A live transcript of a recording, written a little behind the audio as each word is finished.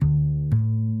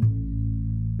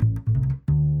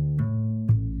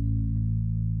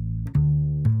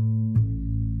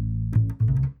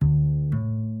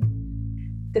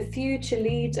future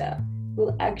leader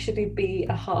will actually be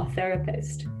a heart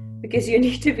therapist, because you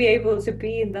need to be able to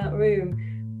be in that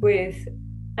room with,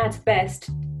 at best,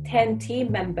 10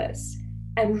 team members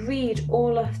and read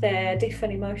all of their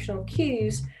different emotional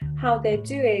cues, how they're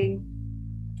doing,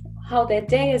 how their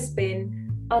day has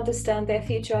been, understand their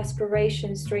future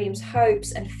aspirations, dreams,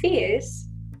 hopes, and fears,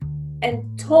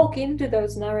 and talk into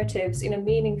those narratives in a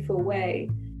meaningful way.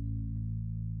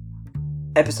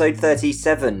 Episode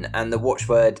 37, and the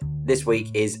watchword this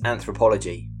week is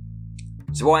anthropology.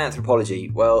 So why anthropology?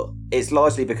 Well, it's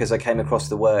largely because I came across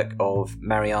the work of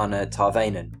Marianna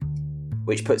Tarvainen,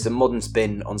 which puts a modern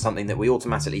spin on something that we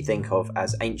automatically think of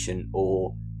as ancient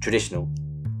or traditional.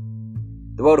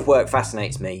 The world of work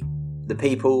fascinates me. The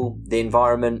people, the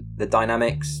environment, the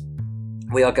dynamics.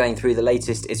 We are going through the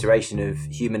latest iteration of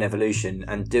human evolution,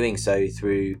 and doing so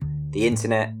through the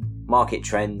internet, market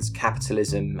trends,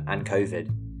 capitalism, and COVID.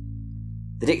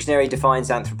 The dictionary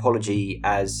defines anthropology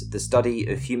as the study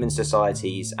of human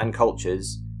societies and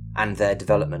cultures and their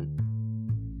development.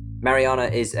 Marianna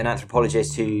is an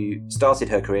anthropologist who started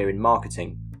her career in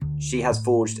marketing. She has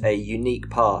forged a unique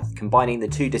path, combining the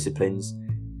two disciplines,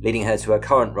 leading her to her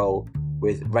current role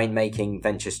with Rainmaking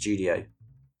Venture Studio.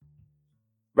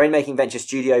 Rainmaking Venture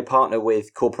Studio partner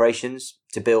with corporations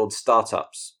to build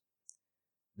startups.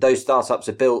 Those startups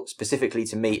are built specifically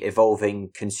to meet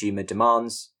evolving consumer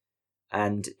demands,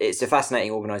 and it's a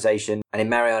fascinating organisation, and in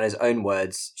Marianna's own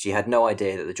words, she had no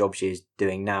idea that the job she is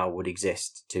doing now would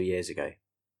exist 2 years ago.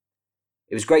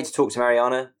 It was great to talk to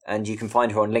Marianna, and you can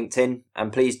find her on LinkedIn,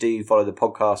 and please do follow the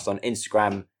podcast on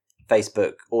Instagram,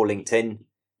 Facebook or LinkedIn,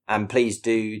 and please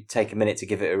do take a minute to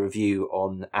give it a review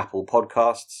on Apple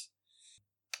Podcasts.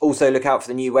 Also look out for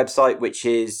the new website, which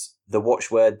is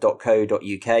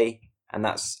thewatchword.co.uk, and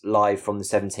that's live from the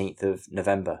 17th of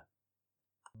November.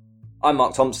 I'm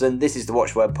Mark Thompson, this is the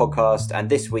Watchword podcast, and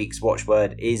this week's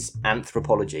watchword is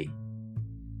anthropology.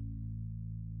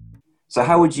 So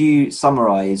how would you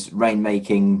summarise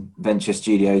Rainmaking Venture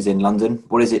Studios in London?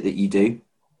 What is it that you do?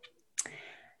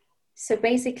 So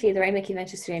basically, the Rainmaking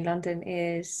Venture Studio in London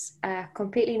is a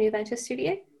completely new venture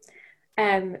studio.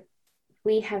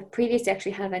 We have previously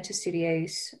actually had venture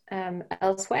studios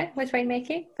elsewhere with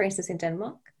Rainmaking, for instance in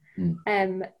Denmark.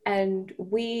 And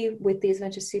we, with these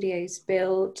venture studios,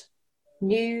 build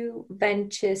new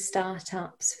venture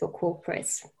startups for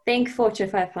corporates. Think Fortune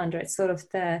 500, sort of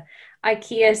the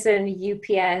IKEAs and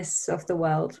UPS of the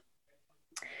world.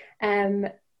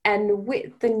 And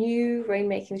with the new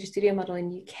Rainmaking Venture Studio model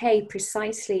in UK,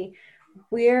 precisely,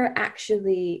 we're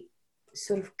actually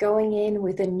sort of going in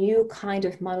with a new kind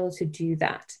of model to do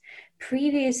that.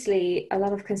 Previously, a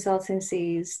lot of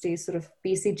consultancies do sort of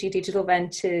BCG digital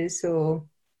ventures or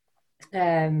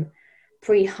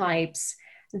pre-hypes.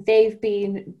 They've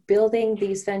been building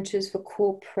these ventures for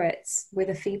corporates with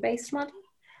a fee-based model,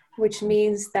 which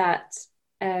means that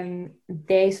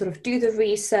they sort of do the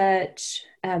research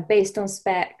based on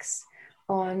specs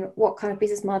on what kind of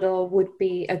business model would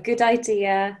be a good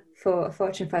idea for a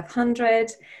Fortune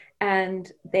 500,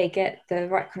 and they get the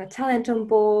right kind of talent on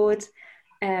board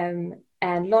and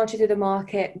launch it to the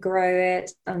market, grow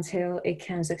it until it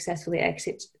can successfully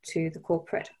exit to the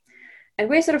corporate. And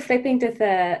we're sort of flipping to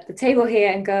the table here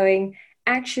and going,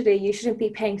 actually, you shouldn't be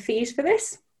paying fees for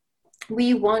this.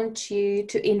 We want you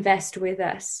to invest with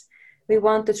us. We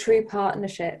want the true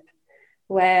partnership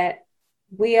where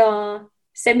we are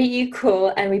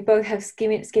semi-equal and we both have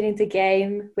skin in the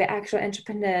game. We're actual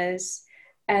entrepreneurs,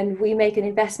 and we make an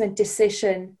investment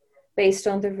decision based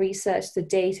on the research, the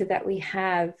data that we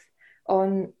have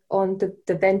on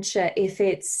the venture, if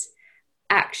it's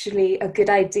actually a good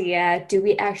idea, do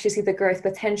we actually see the growth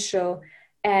potential,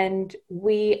 and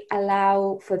we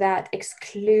allow for that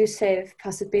exclusive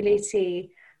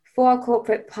possibility for a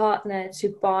corporate partner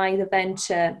to buy the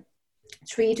venture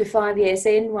 3 to 5 years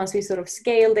in, once we sort of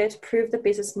scaled it, proved the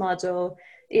business model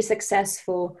is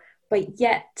successful, but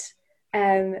yet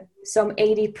some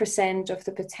 80% of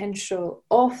the potential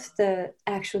of the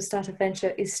actual startup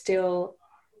venture is still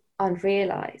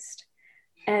unrealized.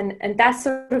 And that's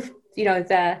sort of, you know,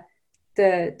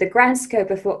 the grand scope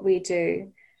of what we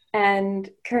do. And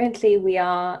currently we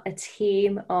are a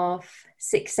team of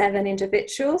 6-7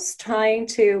 individuals trying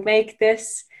to make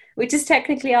this, which is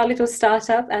technically our little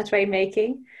startup at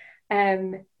Rainmaking,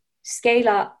 scale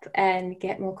up and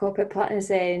get more corporate partners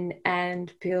in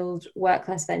and build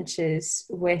world-class ventures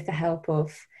with the help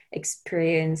of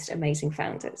experienced, amazing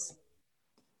founders.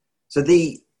 So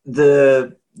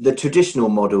the traditional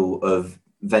model of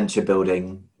venture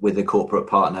building with a corporate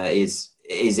partner is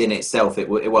in itself, it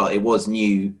was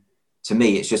new to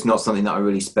me. It's just not something that I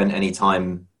really spent any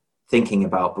time thinking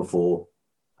about before.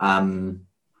 And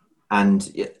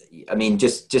I mean,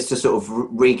 just to sort of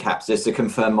recap, just to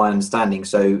confirm my understanding.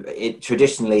 So it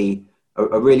traditionally,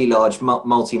 a really large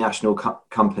multinational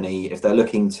company, if they're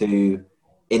looking to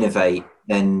innovate,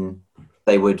 then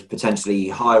they would potentially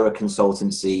hire a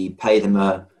consultancy, pay them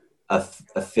a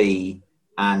fee,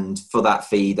 and for that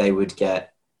fee, they would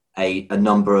get a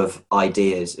number of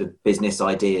ideas, of business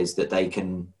ideas that they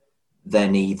can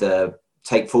then either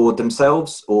take forward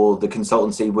themselves, or the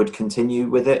consultancy would continue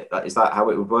with it. Is that how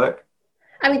it would work?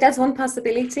 I mean, that's one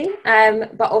possibility.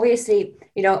 But obviously,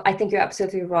 I think you're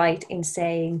absolutely right in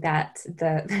saying that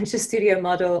the venture studio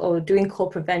model or doing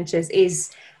corporate ventures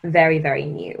is very, very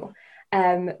new.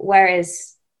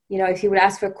 Whereas, if you would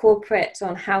ask for corporate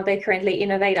on how they currently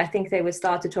innovate, I think they would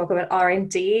start to talk about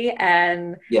R&D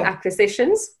and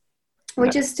acquisitions,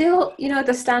 which is still,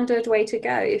 the standard way to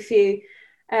go.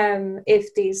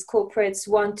 If these corporates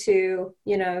want to,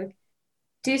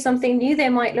 do something new, they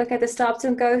might look at the startups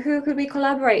and go, who could we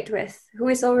collaborate with? Who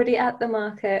is already at the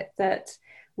market that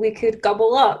we could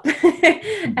gobble up?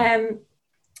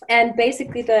 And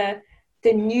basically the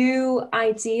new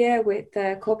idea with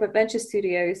the corporate venture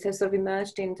studios that sort of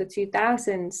emerged in the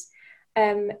 2000s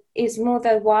is more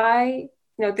that why,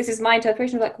 this is my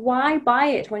interpretation of why buy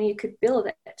it when you could build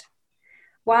it?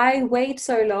 Why wait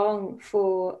so long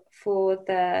for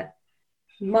the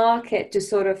market to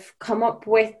sort of come up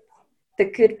with the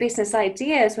good business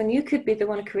ideas when you could be the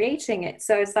one creating it?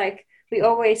 So it's like we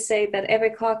always say that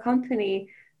every car company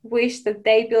wish that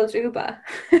they built Uber.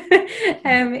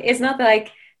 It's not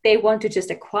like they want to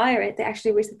just acquire it, they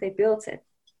actually wish that they built it.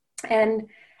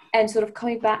 And sort of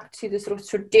coming back to the sort of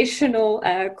traditional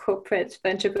corporate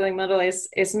venture building model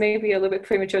is maybe a little bit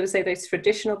premature to say that it's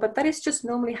traditional, but that is just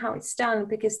normally how it's done,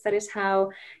 because that is how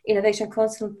innovation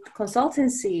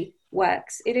consultancy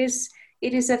works. It is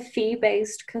a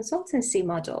fee-based consultancy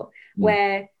model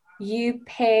where you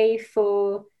pay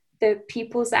for the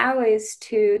people's hours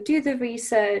to do the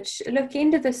research, look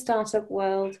into the startup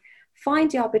world,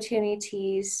 find the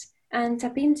opportunities, and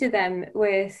tap into them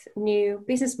with new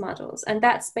business models. And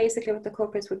that's basically what the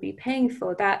corporates would be paying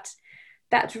for, that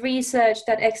research,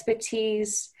 that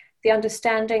expertise, the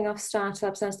understanding of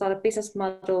startups and startup business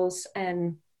models,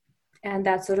 and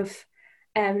that sort of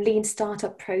lean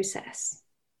startup process.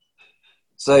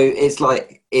 So it's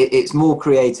like it's more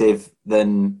creative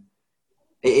than,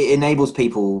 it enables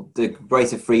people the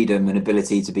greater freedom and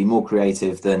ability to be more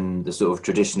creative than the sort of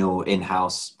traditional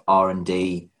in-house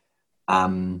R&D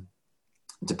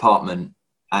department,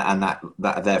 and that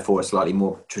therefore a slightly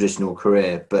more traditional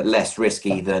career, but less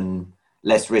risky than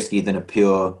a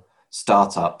pure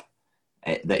startup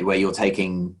where you're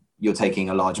taking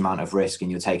a large amount of risk, and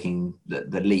you're taking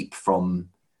the leap from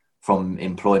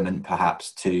employment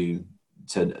perhaps to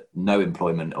no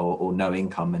employment or no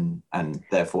income, and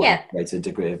therefore a greater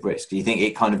degree of risk. Do you think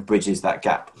it kind of bridges that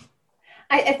gap?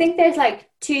 I think there's like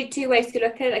two ways to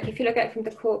look at it. Like if you look at it from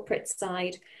the corporate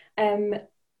side,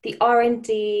 the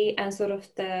R&D and sort of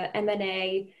the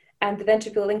M&A and the venture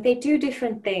building, they do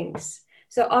different things.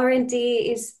 So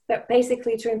R&D is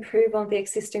basically to improve on the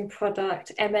existing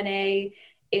product. M&A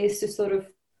is to sort of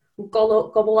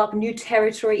gobble up new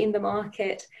territory in the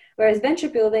market. Whereas venture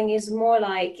building is more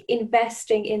like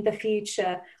investing in the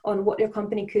future on what your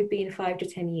company could be in 5 to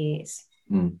 10 years.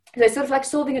 So it's sort of like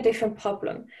solving a different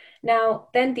problem. Now,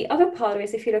 then the other part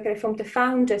is if you look at it from the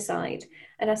founder side,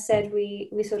 and I said we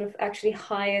sort of actually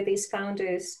hire these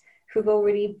founders who've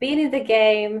already been in the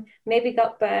game, maybe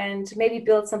got burned, maybe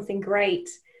built something great,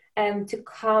 to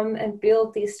come and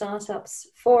build these startups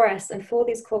for us and for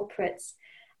these corporates.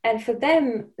 And for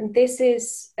them, this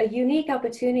is a unique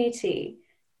opportunity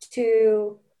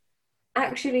to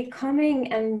actually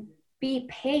coming and be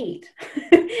paid.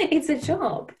 It's a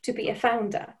job to be a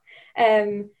founder,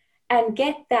 and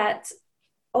get that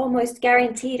almost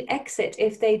guaranteed exit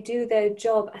if they do their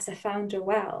job as a founder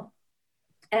well.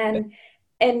 And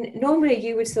normally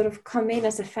you would sort of come in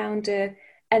as a founder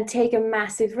and take a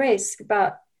massive risk,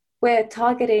 but we're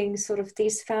targeting sort of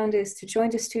these founders to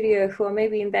join the studio who are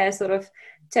maybe in their sort of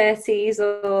 30s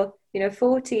or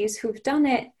 40s, who've done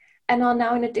it and are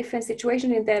now in a different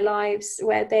situation in their lives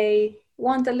where they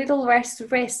want a little less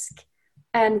risk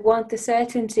and want the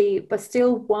certainty, but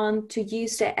still want to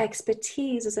use their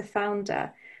expertise as a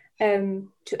founder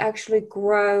to actually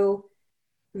grow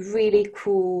really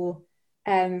cool,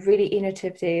 really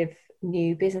innovative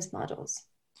new business models.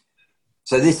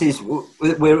 So this is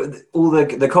we're all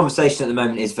the conversation at the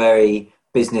moment is very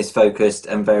business focused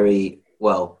and very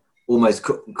almost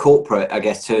corporate, I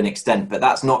guess, to an extent. But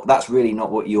that's really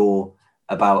not what you're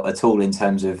about at all in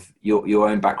terms of your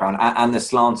own background and the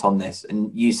slant on this.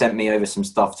 And you sent me over some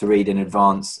stuff to read in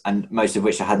advance, and most of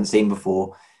which I hadn't seen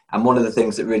before. And one of the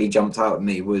things that really jumped out at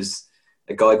me was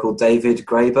a guy called David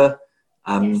Graeber.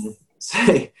 Yes.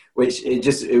 So, which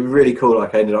it really cool.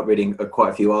 Like I ended up reading quite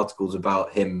a few articles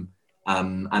about him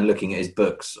and looking at his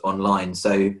books online.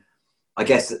 So I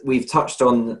guess we've touched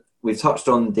on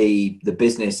the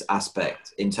business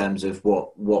aspect in terms of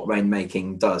what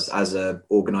rainmaking does as a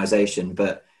organization,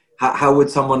 but how would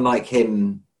someone like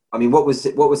him, I mean, what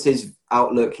was his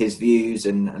outlook, his views,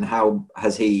 and how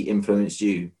has he influenced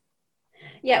you?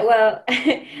 Yeah, well,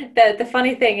 the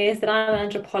funny thing is that I'm an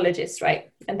anthropologist,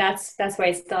 right? And that's where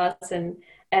it starts. And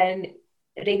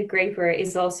David Graeber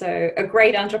is also a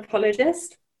great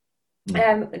anthropologist,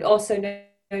 and also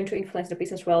known to influence the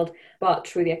business world, but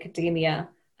through the academia,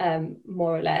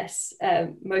 more or less.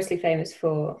 Mostly famous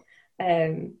for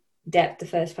Depth, the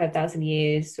First 5,000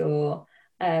 Years, or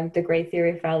The Great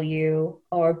Theory of Value,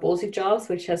 or Ballsy Jobs,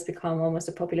 which has become almost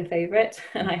a popular favorite.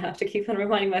 And I have to keep on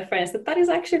reminding my friends that is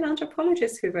actually an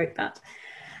anthropologist who wrote that.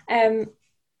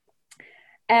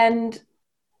 And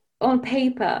on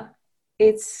paper,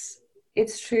 it's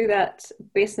true that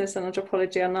business and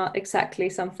anthropology are not exactly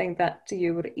something that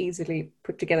you would easily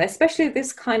put together, especially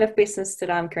this kind of business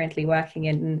that I'm currently working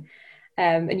in.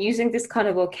 And using this kind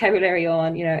of vocabulary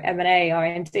on, M&A,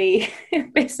 R&D,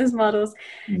 business models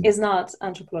is not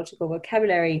anthropological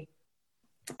vocabulary.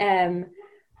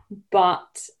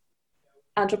 But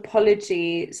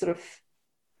anthropology sort of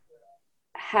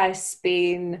has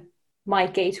been my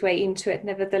gateway into it,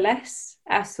 nevertheless,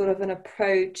 as sort of an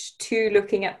approach to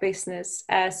looking at business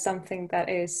as something that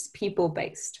is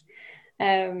people-based.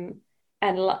 And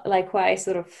likewise,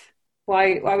 sort of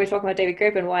why we're talking about David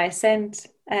Graeber and why I sent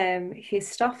his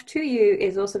stuff to you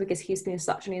is also because he's been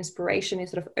such an inspiration in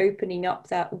sort of opening up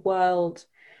that world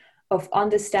of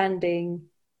understanding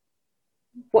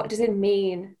what does it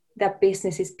mean that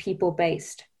business is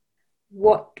people-based.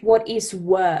 What is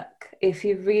work? If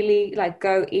you really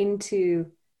go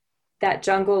into that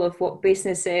jungle of what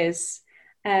business is,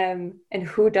 and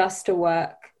who does the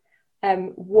work,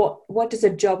 what does a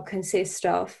job consist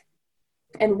of,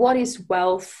 and what is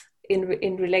wealth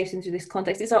in relation to this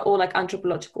context? These are all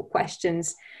anthropological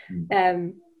questions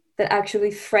that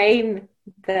actually frame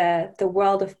the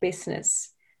world of business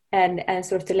and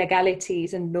sort of the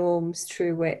legalities and norms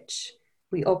through which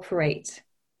we operate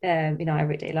in our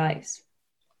everyday lives.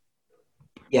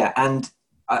 Yeah, and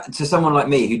to someone like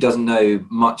me who doesn't know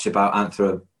much about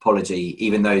anthropology,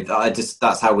 even though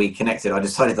that's how we connected, I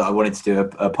decided that I wanted to do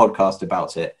a podcast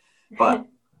about it. But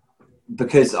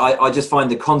because I just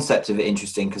find the concept of it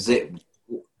interesting, because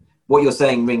what you're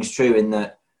saying rings true in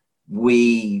that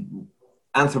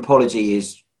anthropology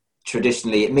is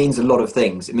traditionally, it means a lot of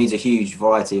things. It means a huge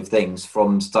variety of things,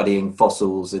 from studying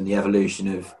fossils and the evolution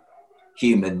of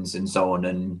humans and so on,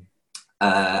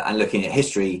 and looking at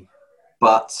history.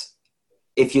 But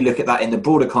if you look at that in the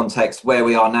broader context, where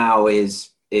we are now is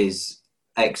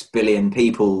X billion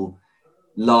people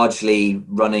largely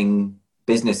running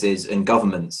businesses and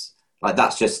governments.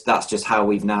 That's just how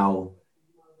we've now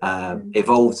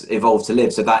evolved to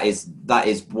live. So that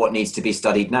is what needs to be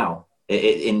studied now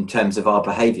in terms of our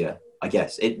behaviour, I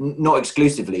guess. Not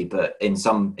exclusively, but in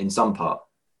some part.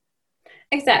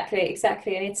 Exactly,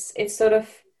 and it's sort of,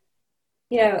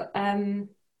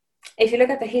 if you look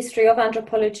at the history of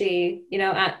anthropology,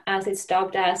 as it's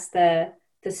dubbed as the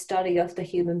study of the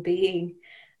human being,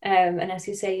 and as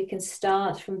you say, you can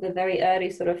start from the very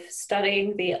early sort of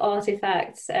studying the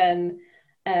artifacts and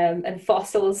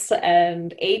fossils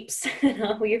and apes, and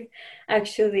how we've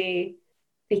actually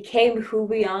became who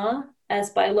we are as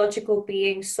biological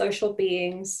beings, social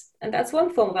beings, and that's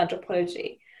one form of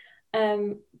anthropology.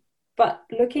 But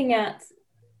looking at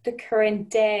the current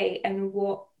day and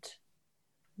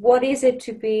what is it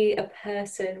to be a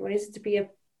person? What is it to be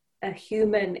a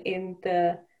human in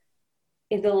the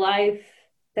life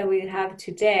that we have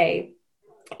today?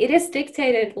 It is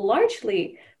dictated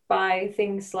largely by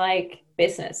things like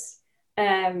business,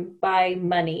 by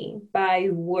money, by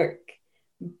work,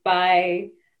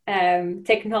 by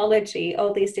technology,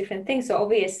 all these different things. So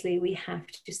obviously we have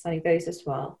to study those as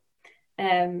well.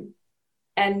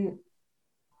 And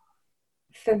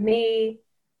for me,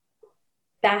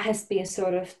 that has been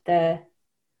sort of the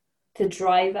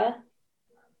driver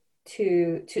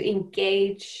to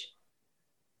engage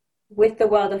with the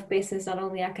world of business, not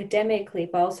only academically,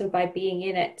 but also by being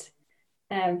in it.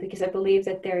 Because I believe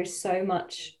that there is so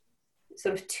much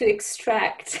sort of to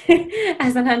extract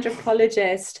as an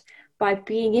anthropologist by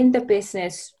being in the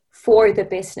business for the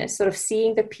business, sort of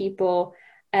seeing the people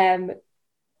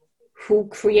who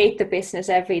create the business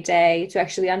every day to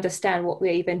actually understand what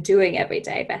we're even doing every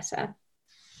day better.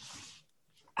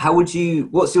 What's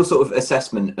your sort of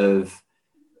assessment of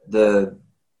the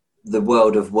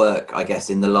world of work, I guess,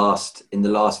 in the last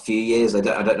few years? I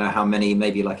don't know how many,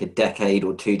 maybe like a decade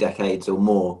or 2 decades or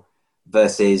more,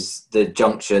 versus the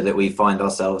juncture that we find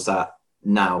ourselves at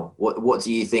now. What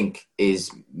do you think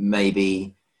is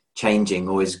maybe changing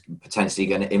or is potentially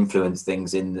going to influence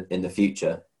things in the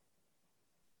future?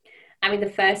 I mean,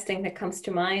 the first thing that comes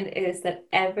to mind is that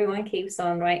everyone keeps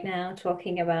on right now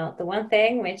talking about the one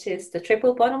thing, which is the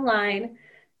triple bottom line: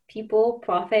 people,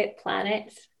 profit,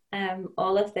 planet.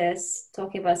 All of this,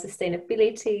 talking about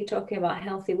sustainability, talking about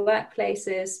healthy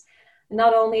workplaces,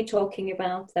 not only talking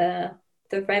about the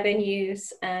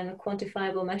revenues and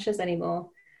quantifiable measures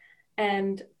anymore.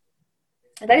 And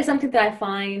that is something that I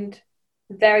find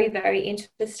very, very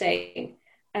interesting,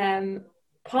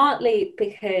 partly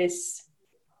because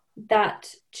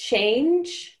that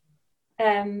change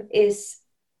is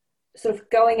sort of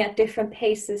going at different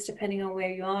paces depending on where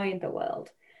you are in the world.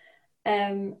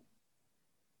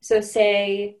 So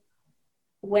say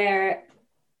where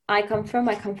I come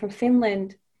from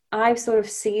Finland. I've sort of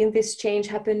seen this change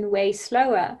happen way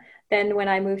slower than when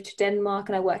I moved to Denmark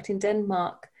and I worked in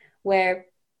Denmark, where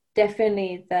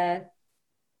definitely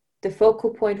the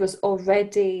focal point was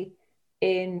already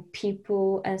in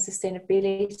people and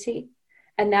sustainability.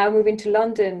 And now moving to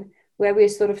London, where we're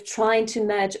sort of trying to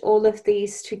merge all of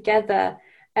these together.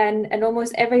 And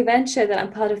almost every venture that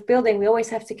I'm part of building, we always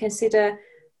have to consider,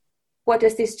 what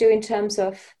does this do in terms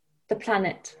of the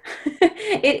planet?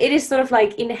 It is sort of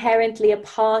like inherently a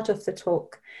part of the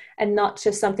talk and not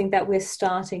just something that we're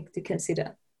starting to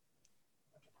consider.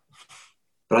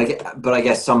 But I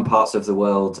guess some parts of the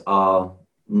world are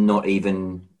not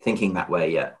even thinking that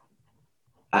way yet.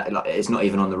 It's not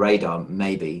even on the radar,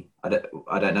 maybe. I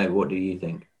don't know. What do you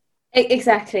think?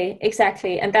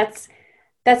 Exactly. And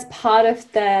that's part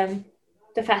of the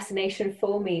fascination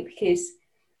for me, because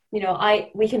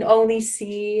we can only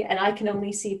see, and I can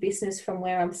only see business from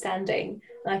where I'm standing,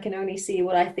 and I can only see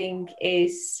what I think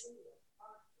is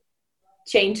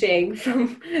changing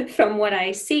from what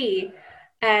I see,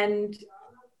 and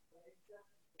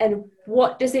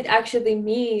what does it actually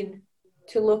mean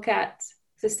to look at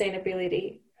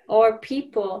sustainability or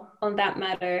people on that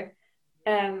matter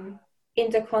in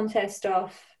the context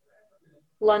of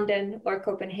London or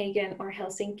Copenhagen or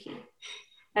Helsinki?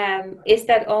 Is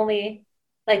that only,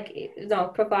 like,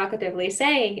 provocatively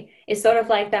saying, it's sort of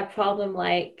like that problem,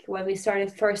 like when we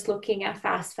started first looking at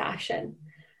fast fashion.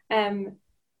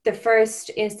 The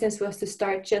first instance was to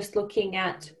start just looking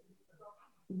at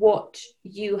what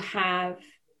you have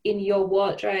in your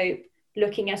wardrobe,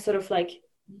 looking at sort of like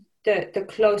the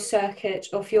closed circuit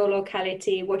of your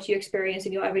locality, what you experience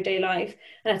in your everyday life.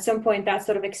 And at some point that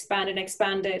sort of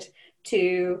expanded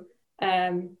to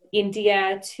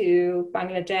India, to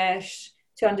Bangladesh,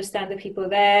 to understand the people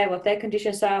there, what their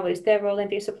conditions are, what is their role in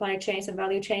their supply chains and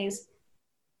value chains.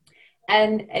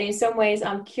 And in some ways,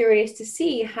 I'm curious to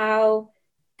see how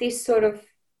this sort of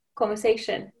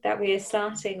conversation that we are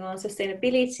starting on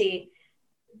sustainability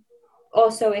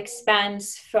also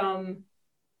expands from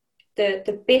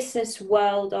the business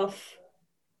world of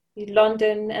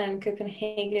London and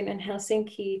Copenhagen and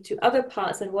Helsinki to other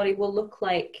parts, and what it will look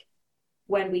like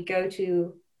when we go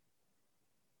to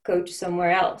somewhere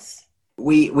else.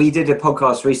 We did a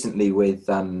podcast recently with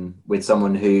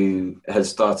someone who has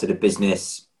started a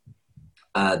business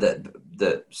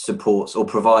that supports or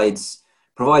provides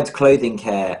clothing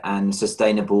care and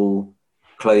sustainable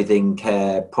clothing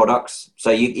care products.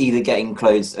 So you either getting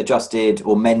clothes adjusted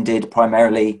or mended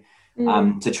primarily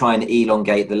to try and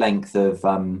elongate the length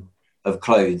of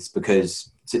clothes,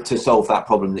 because to solve that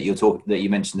problem that you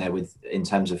mentioned there with in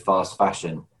terms of fast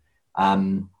fashion.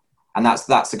 And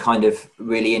that's a kind of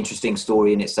really interesting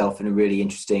story in itself and a really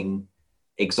interesting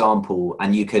example.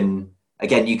 And you can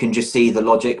just see the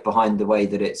logic behind the way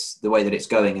that it's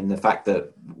going, and the fact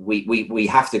that we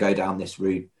have to go down this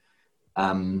route.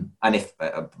 And if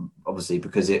obviously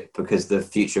because the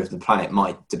future of the planet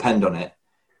might depend on it.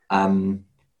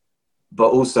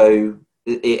 But also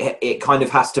it kind of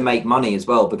has to make money as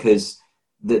well, because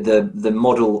the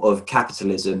model of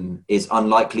capitalism is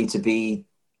unlikely to be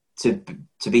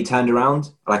turned around.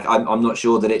 Like I'm not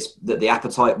sure that the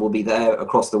appetite will be there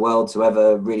across the world to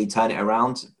ever really turn it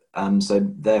around. So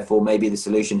therefore maybe the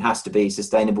solution has to be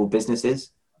sustainable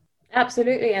businesses.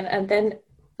 Absolutely. And then,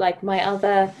 like, my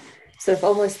other sort of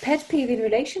almost pet peeve in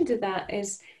relation to that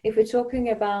is, if we're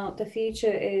talking about the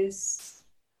future is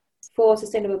for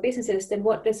sustainable businesses, then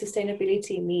what does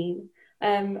sustainability mean?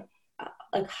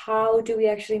 like how do we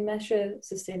actually measure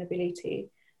sustainability?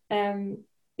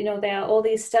 There are all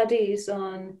these studies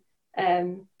on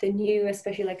the new,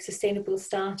 especially like sustainable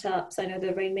startups. I know the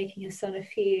Rainmaking has done a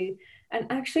few, and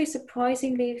actually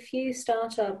surprisingly few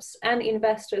startups and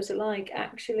investors alike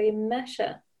actually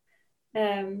measure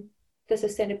the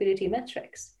sustainability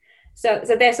metrics. So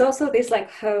there's also this like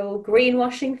whole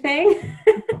greenwashing thing,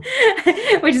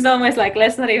 which is almost like,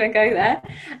 let's not even go there.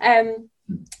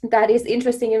 That is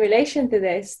interesting in relation to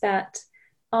this, that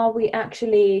are we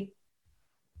actually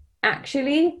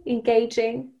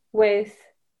engaging with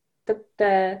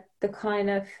the kind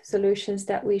of solutions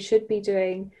that we should be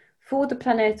doing for the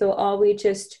planet, or are we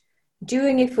just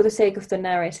doing it for the sake of the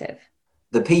narrative?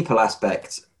 The people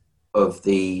aspect of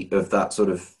that sort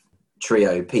of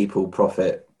trio: people,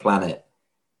 profit, planet.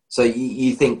 So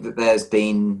you think that there's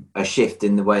been a shift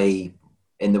in the way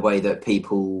that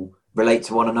people relate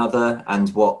to one another, and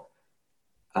what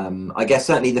I guess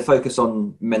certainly the focus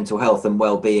on mental health and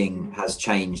well-being has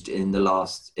changed in the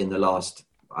last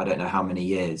I don't know how many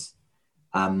years.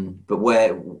 But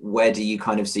where do you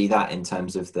kind of see that in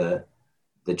terms of the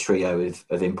trio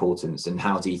of importance, and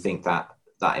how do you think that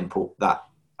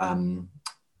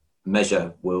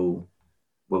measure will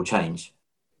change?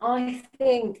 I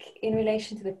think in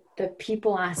relation to the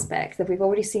people aspect, that we've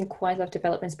already seen quite a lot of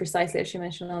developments, precisely as you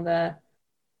mentioned,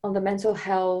 on the mental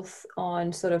health,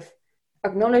 on sort of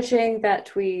acknowledging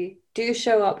that we do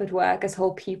show up at work as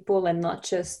whole people and not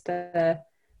just the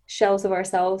shells of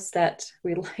ourselves that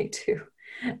we like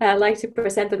to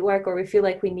present at work, or we feel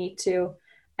like we need to.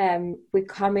 We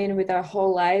come in with our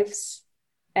whole lives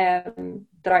that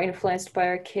are influenced by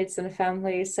our kids and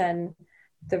families and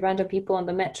the random people on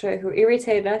the metro who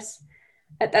irritate us.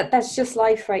 That's just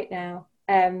life right now.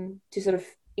 To sort of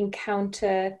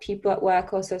encounter people at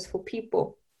work also as full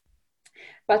people.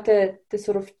 But the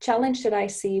sort of challenge that I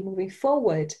see moving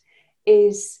forward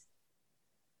is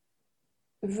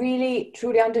really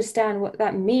truly understand what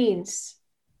that means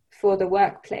for the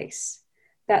workplace.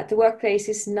 That the workplace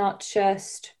is not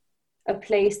just a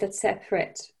place that's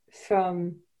separate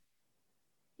from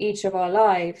each of our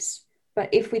lives, but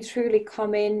if we truly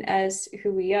come in as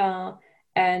who we are,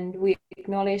 and we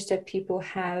acknowledge that people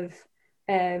have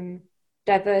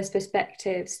diverse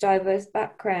perspectives, diverse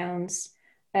backgrounds,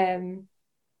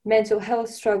 mental health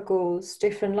struggles,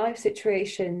 different life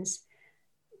situations,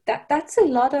 that's a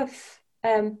lot of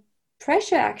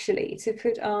pressure actually to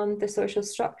put on the social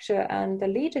structure and the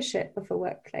leadership of a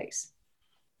workplace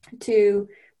to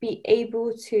be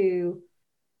able to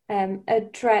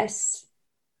address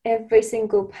every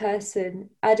single person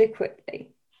adequately.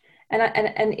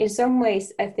 And in some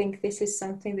ways, I think this is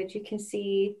something that you can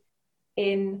see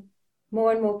in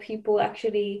more and more people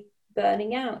actually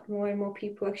burning out, more and more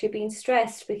people actually being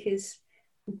stressed, because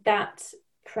that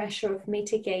pressure of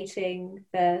mitigating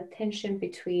the tension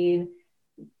between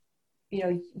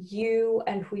you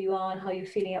and who you are and how you're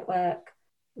feeling at work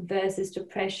versus the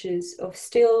pressures of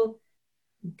still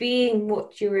being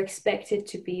what you're expected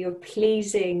to be, or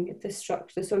pleasing the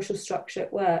social structure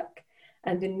at work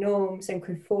and the norms and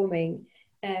conforming,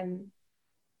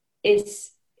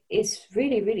 is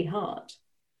really, really hard.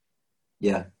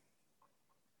 Yeah,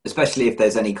 especially if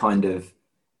there's any kind of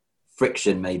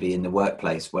friction maybe in the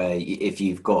workplace, where if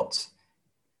you've got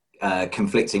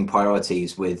conflicting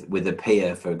priorities with a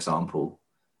peer, for example,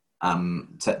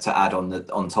 to add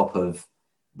on top of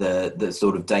the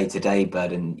sort of day-to-day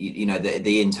burden,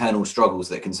 the internal struggles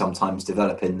that can sometimes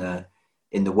develop in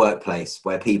the workplace,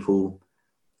 where people,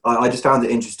 I just found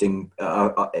it interesting.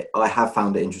 I have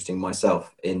found it interesting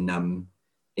myself in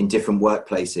different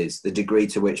workplaces, the degree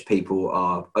to which people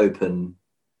are open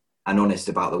and honest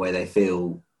about the way they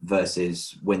feel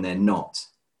versus when they're not.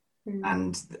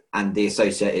 And the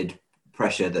associated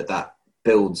pressure that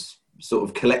builds sort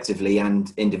of collectively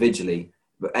and individually.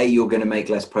 But A, you're going to make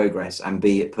less progress, and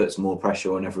B, it puts more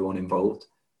pressure on everyone involved.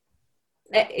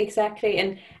 Exactly,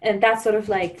 and that sort of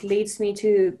like leads me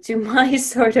to my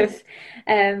sort of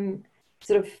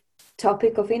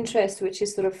topic of interest, which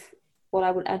is sort of what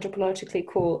I would anthropologically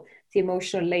call the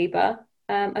emotional labor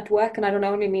at work. And I don't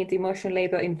only mean the emotional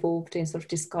labor involved in sort of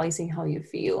disguising how you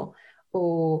feel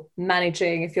or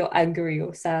managing if you're angry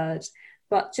or sad,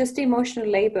 but just the emotional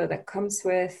labor that comes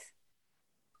with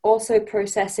also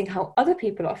processing how other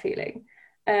people are feeling.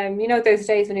 Those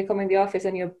days when you come in the office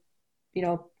and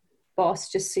your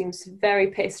boss just seems very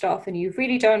pissed off and you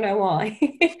really don't know why.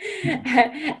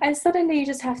 And suddenly you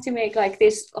just have to make like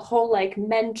this whole like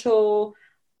mental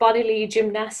bodily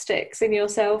gymnastics in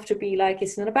yourself to be like,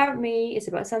 it's not about me, it's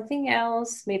about something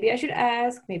else. Maybe I should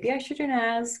ask, maybe I shouldn't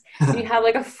ask. And you have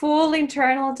like a full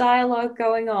internal dialogue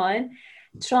going on.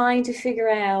 trying to figure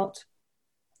out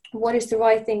what is the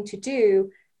right thing to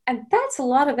do. And that's a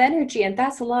lot of energy and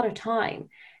that's a lot of time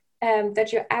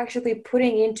that you're actually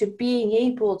putting into being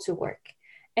able to work.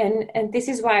 And this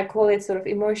is why I call it sort of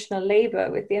emotional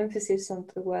labor, with the emphasis on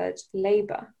the word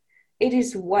labor. It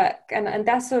is work. And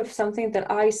that's sort of something that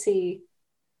I see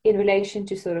in relation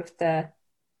to sort of the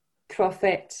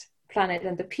profit, planet,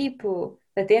 and the people,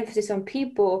 that the emphasis on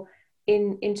people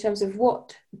in terms of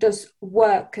what does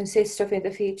work consist of in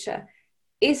the future.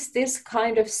 Is this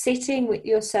kind of sitting with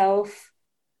yourself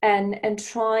and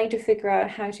trying to figure out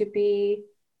how to be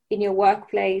in your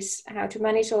workplace, how to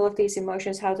manage all of these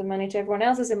emotions, how to manage everyone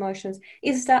else's emotions?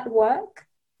 Is that work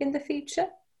in the future?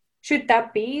 Should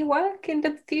that be work in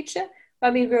the future?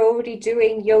 I mean, we're already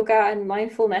doing yoga and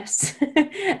mindfulness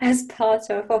as part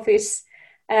of office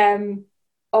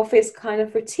kind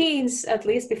of routines, at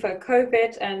least before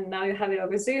COVID, and now you have it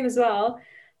over Zoom as well.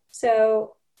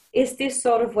 So is this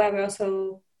sort of where we're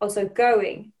also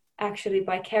going? Actually,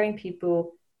 by caring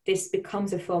people, this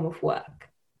becomes a form of work.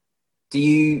 Do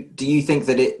you think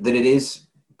that it is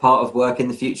part of work in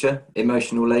the future,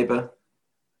 emotional labor?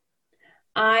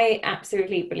 I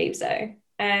absolutely believe so,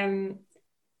 and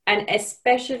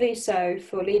especially so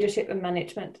for leadership and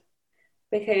management,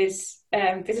 because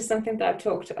this is something that I've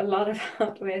talked a lot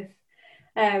about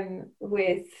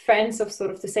with friends of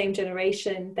sort of the same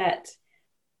generation, that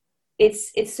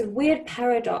it's a weird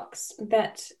paradox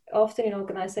that often in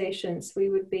organizations we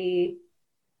would be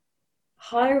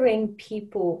hiring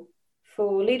people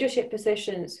for leadership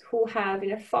positions who have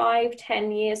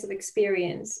 5-10 years of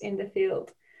experience in the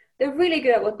field. They're really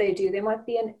good at what they do. They might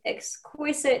be an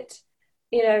exquisite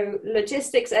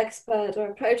logistics expert or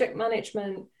a project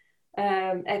management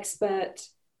expert,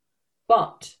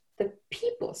 but the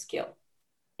people skill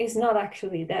is not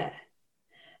actually there.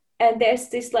 And there's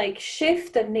this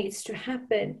shift that needs to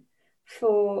happen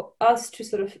for us to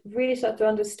sort of really start to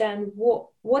understand what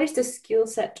is the skill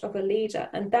set of a leader.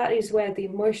 And that is where the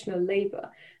emotional labor,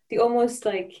 the almost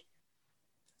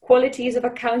qualities of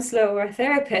a counselor or a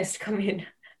therapist come in.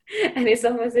 And it's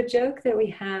almost a joke that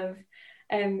we have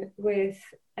with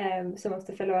some of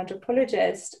the fellow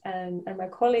anthropologists and my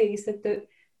colleagues, that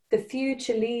the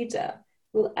future leader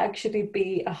will actually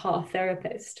be a heart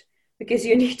therapist, because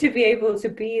you need to be able to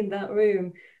be in that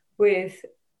room with,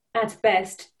 at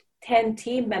best, 10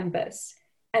 team members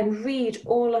and read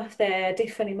all of their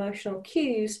different emotional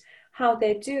cues, how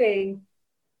they're doing,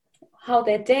 how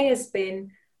their day has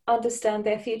been, understand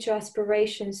their future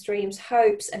aspirations, dreams,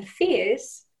 hopes, and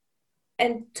fears,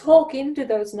 and talk into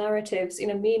those narratives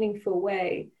in a meaningful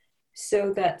way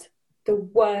so that the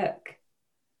work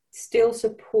still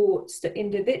supports the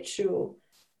individual.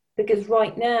 Because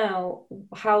right now,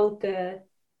 how the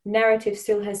narrative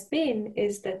still has been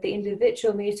is that the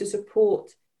individual needs to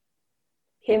support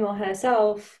him or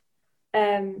herself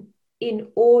in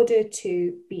order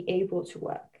to be able to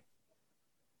work.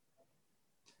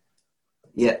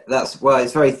 Yeah,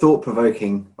 it's very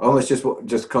thought-provoking. I almost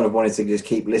just kind of wanted to just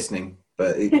keep listening,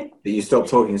 but you stopped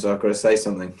talking, so I've got to say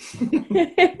something.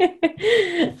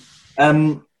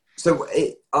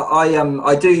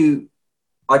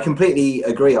 I completely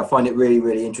agree. I find it really,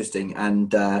 really interesting,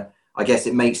 and I guess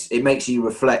it makes you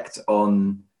reflect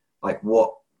on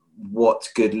what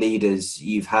good leaders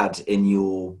you've had in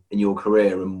your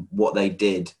career and what they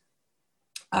did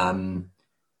to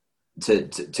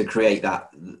create that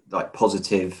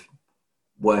positive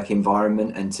work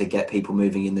environment and to get people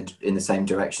moving in the same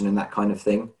direction and that kind of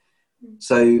thing.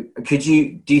 So do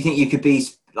you think you could be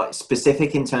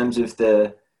specific in terms of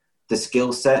the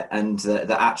skill set and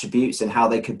the attributes and how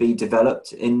they could be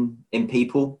developed in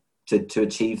people to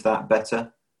achieve that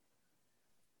better?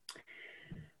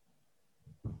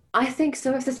 I think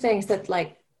some of the things that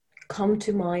come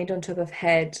to mind on top of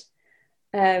head,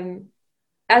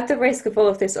 at the risk of all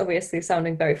of this obviously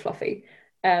sounding very fluffy,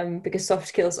 because soft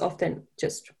skills often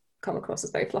just come across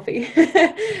as very fluffy,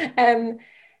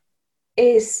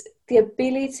 is the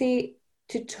ability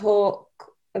to talk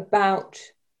about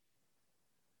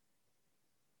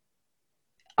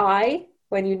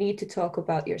when you need to talk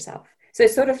about yourself. So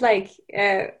it's sort of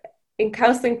in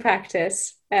counseling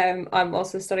practice, I'm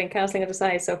also studying counseling on the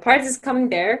side, so part is coming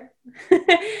there.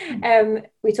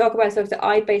 We talk about sort of the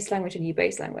I-based language and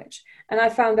you-based language. And I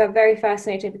found that very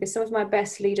fascinating because some of my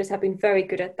best leaders have been very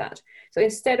good at that. So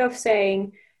instead of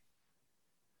saying,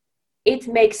 it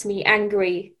makes me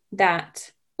angry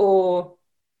that, or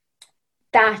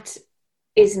that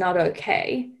is not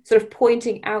okay, sort of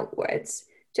pointing outwards,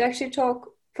 to actually talk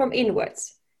from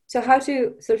inwards. So how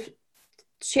to sort of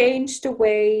change the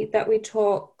way that we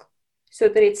talk so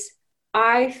that it's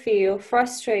I feel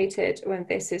frustrated when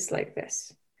this is like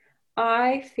this.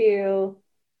 I feel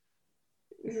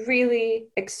really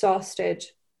exhausted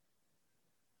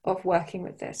of working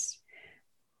with this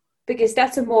because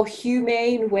that's a more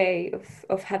humane way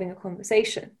of having a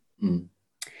conversation. Mm.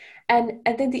 And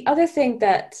then the other thing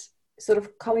that sort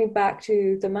of coming back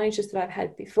to the managers that I've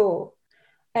had before,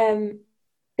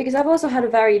 because I've also had a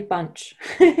varied bunch.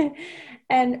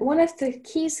 And one of the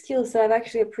key skills that I've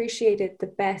actually appreciated the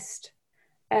best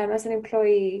as an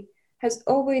employee has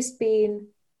always been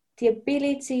the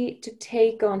ability to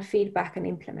take on feedback and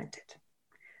implement it,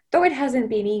 though it hasn't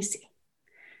been easy.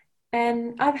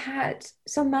 And I've had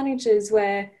some managers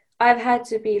where I've had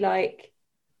to be like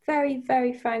very,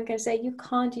 very frank and say, you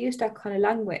can't use that kind of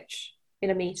language in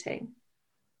a meeting.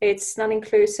 It's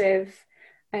non-inclusive.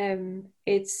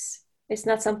 It's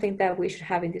not something that we should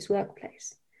have in this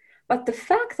workplace. But the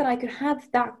fact that I could have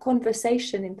that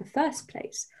conversation in the first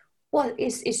place, well,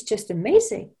 it's just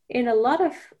amazing. In a lot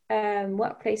of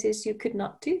workplaces, you could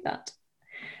not do that.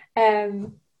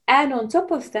 And on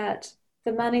top of that,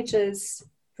 the manager's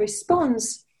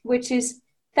response, which is,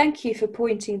 thank you for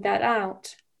pointing that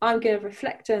out. I'm going to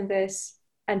reflect on this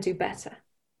and do better.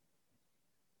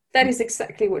 That is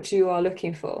exactly what you are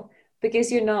looking for,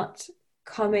 because you're not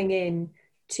coming in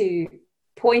to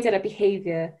point at a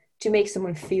behavior to make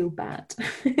someone feel bad.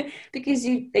 Because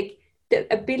you like the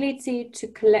ability to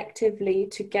collectively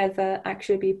together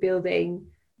actually be building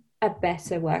a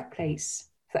better workplace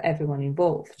for everyone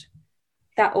involved.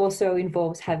 That also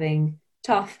involves having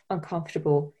tough,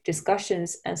 uncomfortable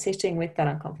discussions and sitting with that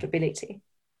uncomfortability.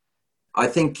 I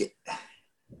think,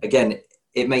 again,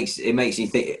 it makes you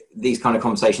think. These kind of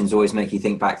conversations always make you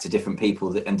think back to different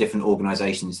people and different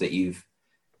organisations that you've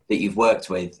worked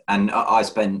with. And I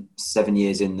spent 7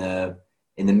 years in the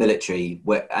military,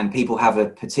 and people have a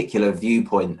particular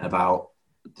viewpoint about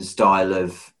the style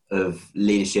of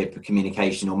leadership,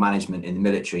 communication, or management in the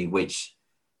military, which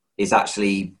is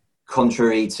actually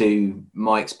contrary to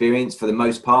my experience for the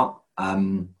most part.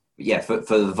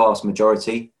 For the vast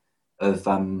majority of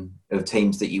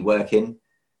teams that you work in,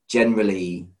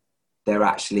 generally they're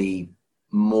actually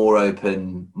more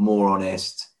open, more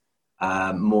honest,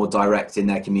 more direct in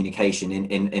their communication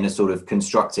in a sort of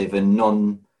constructive and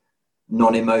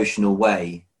non-emotional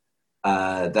way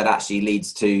that actually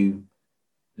leads to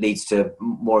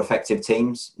more effective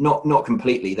teams. Not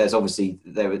completely. There's obviously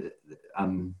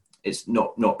it's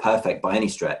not perfect by any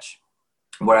stretch.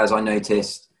 Whereas I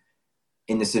noticed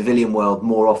in the civilian world,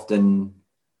 more often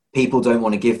people don't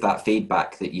want to give that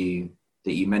feedback that you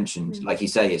mentioned. Mm. Like you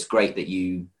say, it's great that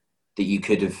you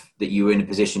were in a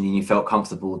position and you felt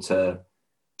comfortable to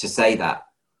say that,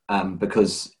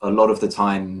 because a lot of the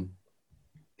time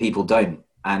people don't,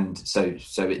 and so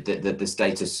the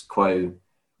status quo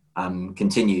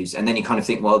continues. And then you kind of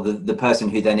think, well, the person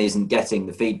who then isn't getting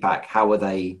the feedback, how are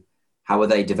they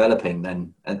developing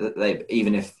then? They,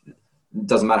 even if it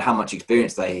doesn't matter how much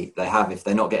experience they have, if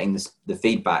they're not getting the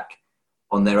feedback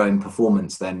on their own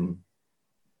performance, then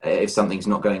if something's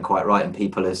not going quite right and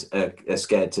people are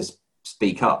scared to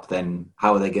speak up, then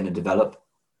how are they going to develop?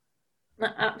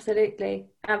 Absolutely.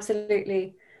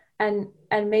 And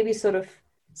maybe sort of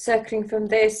circling from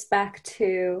this back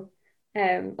to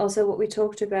also what we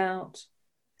talked about,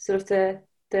 sort of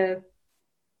the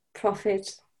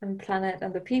profit and planet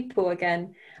and the people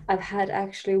again. I've had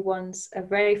actually once a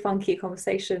very funky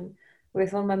conversation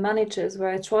with one of my managers where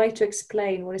I tried to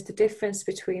explain what is the difference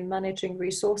between managing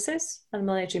resources and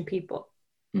managing people.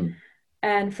 Mm.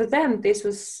 And for them, this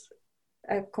was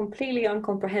a completely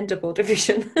uncomprehendable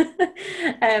division,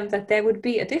 that there would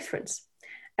be a difference.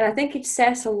 And I think it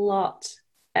says a lot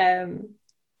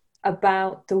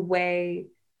about the way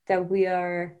that we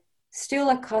are still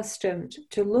accustomed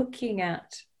to looking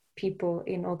at people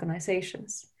in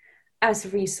organizations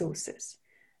as resources,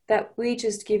 that we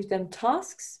just give them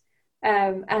tasks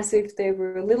as if they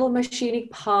were little machining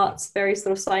parts, very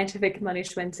sort of scientific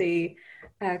management-y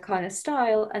kind of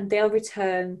style, and they'll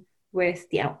return with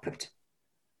the output.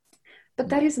 But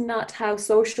that is not how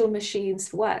social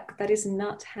machines work. That is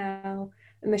not how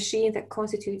a machine that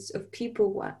constitutes of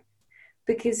people work,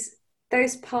 because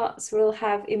those parts will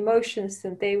have emotions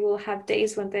and they will have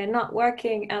days when they're not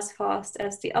working as fast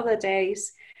as the other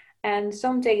days. And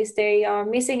some days they are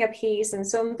missing a piece, and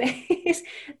some days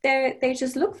they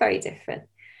just look very different.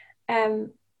 And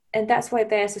that's why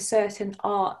there's a certain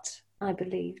art, I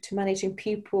believe, to managing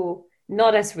people,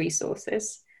 not as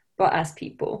resources, but as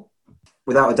people.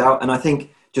 Without a doubt. And I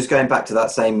think just going back to that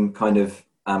same kind of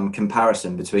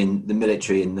comparison between the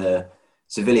military and the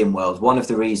civilian world, one of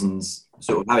the reasons,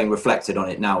 sort of having reflected on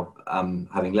it now,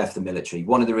 having left the military,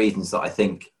 one of the reasons that I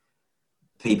think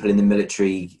people in the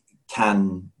military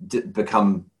can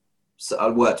become. So I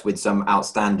worked with some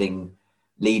outstanding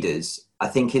leaders. I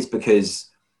think it's because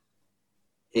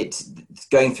it's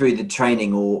going through the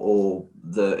training or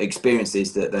the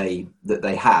experiences that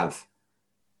they have.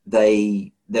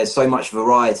 There's so much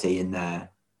variety in there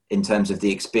in terms of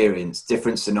the experience,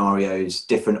 different scenarios,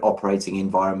 different operating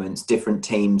environments, different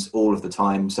teams all of the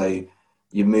time. So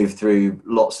you move through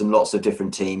lots and lots of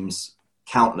different teams,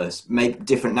 countless, maybe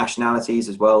different nationalities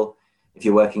as well. If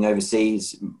you're working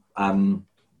overseas, and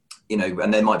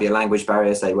there might be a language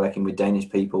barrier, say working with Danish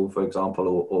people, for example,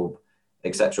 or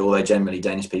etc. Although generally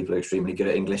Danish people are extremely good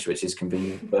at English, which is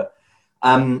convenient. But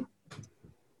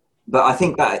I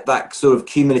think that sort of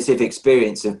cumulative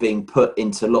experience of being put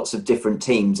into lots of different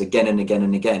teams again and again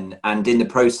and again, and in the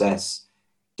process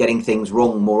getting things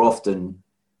wrong more often,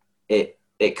 it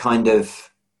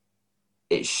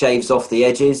shaves off the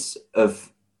edges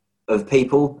of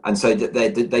people, and so that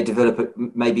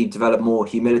they develop more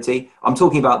humility. I'm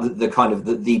talking about the kind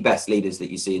of the best leaders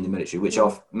that you see in the military, which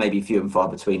are maybe few and far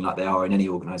between, like they are in any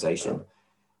organization.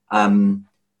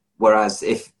 Whereas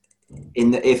if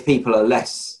people are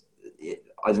less,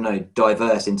 I don't know,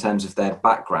 diverse in terms of their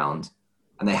background,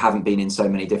 and they haven't been in so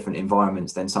many different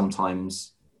environments, then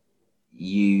sometimes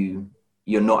you're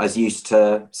not as used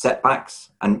to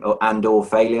setbacks and or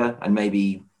failure, and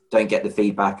maybe don't get the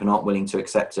feedback and aren't willing to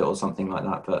accept it or something like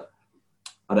that. But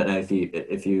I don't know if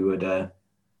you would.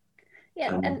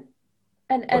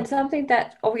 And something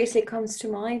that obviously comes to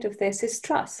mind of this is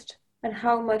trust, and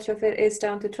how much of it is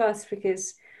down to trust,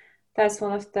 because that's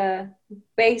one of the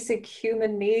basic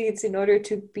human needs in order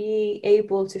to be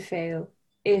able to fail,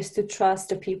 is to trust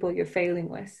the people you're failing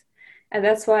with. And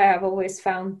that's why I've always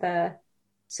found the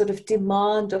sort of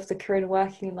demand of the current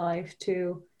working life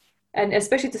to, and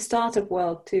especially the startup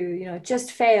world, to,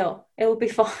 just fail, it'll be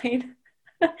fine.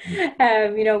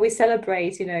 We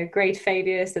celebrate, great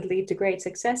failures that lead to great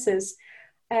successes.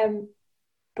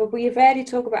 But we rarely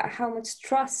talk about how much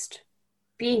trust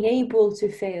being able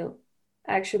to fail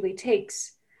actually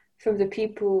takes from the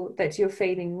people that you're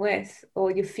failing with, or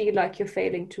you feel like you're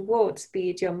failing towards, be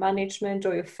it your management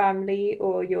or your family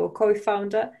or your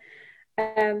co-founder.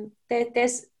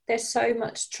 There's so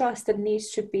much trust that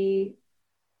needs to be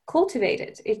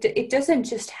cultivated. It doesn't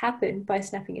just happen by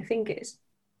snapping your fingers.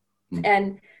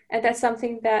 And that's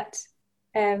something that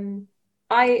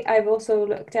I've also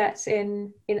looked at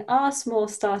in our small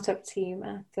startup team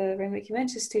at the Rainmaker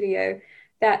Venture Studio,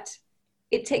 that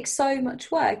it takes so much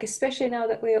work, especially now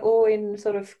that we're all in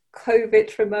sort of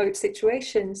COVID remote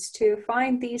situations, to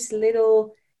find these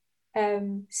little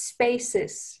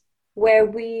spaces where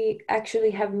we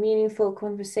actually have meaningful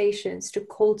conversations to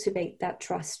cultivate that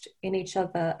trust in each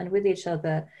other and with each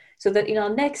other, so that in our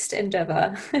next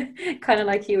endeavor, kind of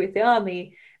like you with the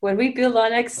army, when we build our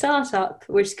next startup,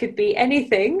 which could be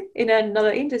anything in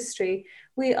another industry,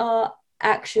 we are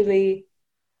actually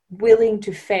willing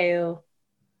to fail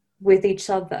with each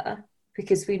other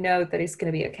because we know that it's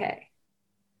going to be okay.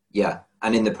 Yeah,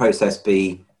 and in the process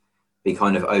be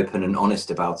kind of open and honest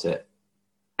about it.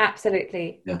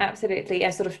 Absolutely. Absolutely.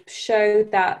 And sort of show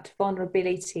that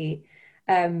vulnerability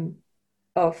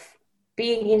of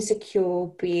being insecure,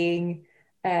 being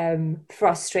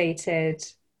frustrated,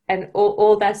 and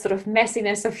all that sort of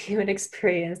messiness of human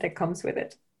experience that comes with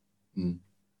it.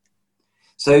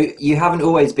 So you haven't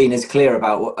always been as clear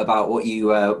about what you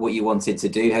wanted to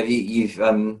do, have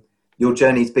you? Your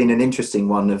journey's been an interesting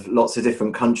one, of lots of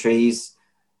different countries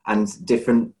and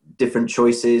different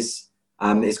choices.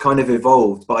 It's kind of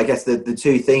evolved, but I guess the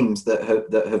two themes that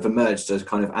have emerged as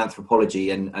kind of anthropology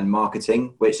and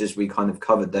marketing, which, as we kind of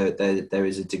covered, there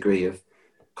is a degree of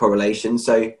correlation.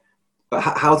 So, but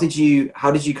how did you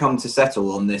come to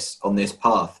settle on this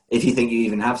path, if you think you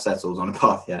even have settled on a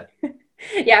path yet?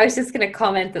 Yeah, I was just going to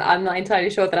comment that I'm not entirely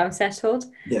sure that I'm settled.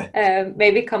 Yeah.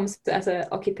 Maybe it comes as an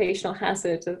occupational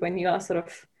hazard, that when you are sort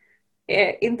of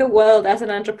in the world as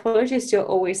an anthropologist, you're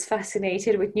always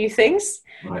fascinated with new things.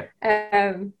 Right.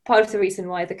 Part of the reason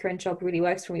why the current job really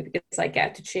works for me, because I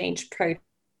get to change protocol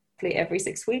every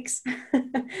 6 weeks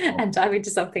and dive into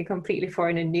something completely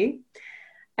foreign and new.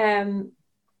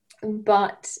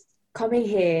 But coming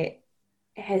here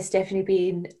has definitely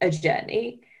been a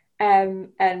journey.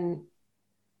 And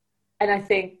I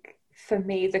think for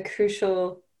me, the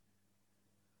crucial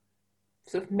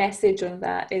sort of message on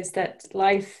that is that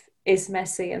life is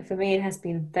messy. And for me, it has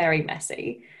been very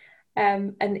messy.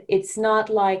 And it's not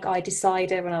like I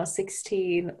decided when I was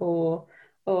 16 or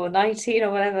 19 or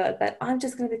whatever that I'm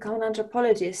just going to become an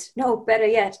anthropologist. No, better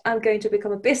yet, I'm going to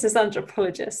become a business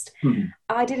anthropologist.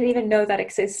 I didn't even know that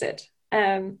existed.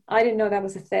 I didn't know that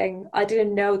was a thing. I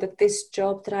didn't know that this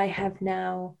job that I have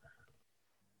now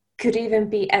could even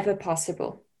be ever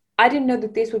possible. I didn't know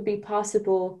that this would be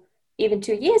possible even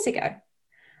 2 years ago.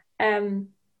 And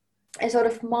sort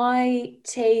of my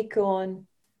take on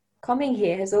coming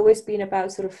here has always been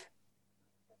about sort of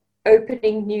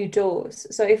opening new doors.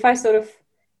 So if I sort of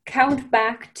count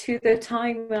back to the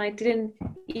time when I didn't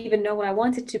even know what I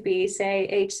wanted to be, say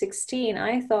age 16,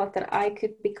 I thought that I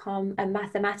could become a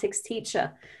mathematics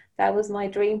teacher. That was my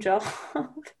dream job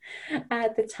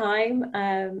at the time.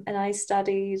 And I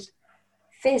studied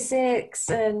physics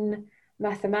and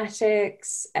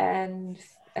mathematics and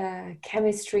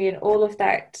chemistry and all of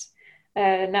that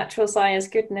natural science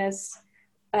goodness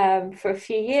for a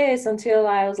few years until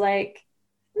I was like,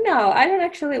 no, I don't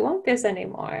actually want this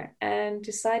anymore, and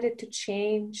decided to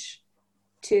change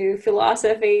to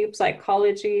philosophy,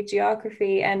 psychology,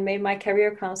 geography, and made my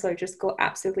career counselor just go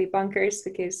absolutely bonkers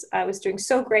because I was doing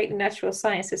so great in natural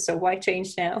sciences, so why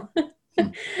change now?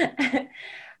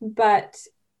 But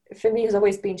for me, it's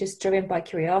always been just driven by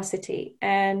curiosity,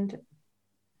 and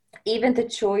even the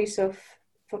choice of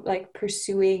like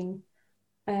pursuing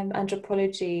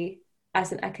anthropology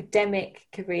as an academic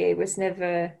career was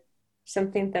never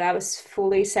something that I was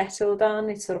fully settled on.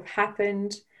 It sort of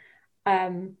happened.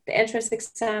 The entrance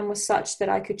exam was such that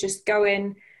I could just go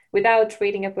in without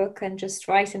reading a book and just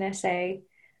write an essay.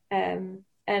 And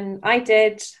I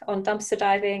did on dumpster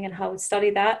diving and how I would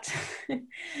study that.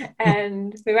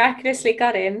 And miraculously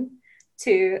got in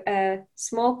to a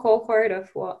small cohort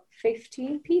of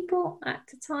 15 people at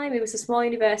the time. It was a small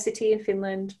university in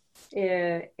Finland,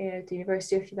 the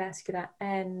University of Jyväskylä,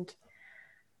 and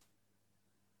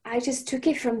I just took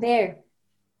it from there.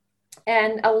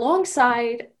 And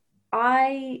alongside,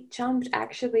 I jumped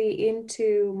actually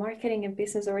into marketing and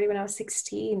business already when I was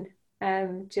 16,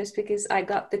 just because I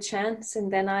got the chance.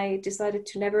 And then I decided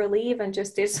to never leave and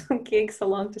just did some gigs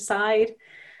along the side,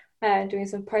 doing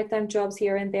some part-time jobs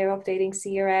here and there, updating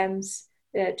CRMs,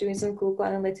 doing some Google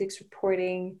Analytics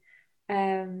reporting,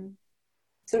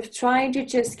 sort of trying to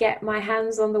just get my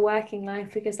hands on the working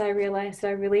life because I realized that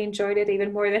I really enjoyed it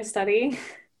even more than studying.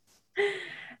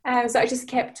 So I just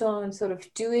kept on sort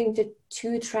of doing the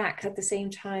two tracks at the same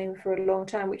time for a long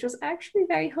time, which was actually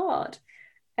very hard.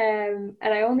 And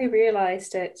I only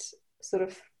realized it sort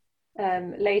of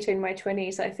later in my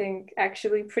 20s, I think,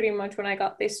 actually pretty much when I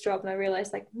got this job, and I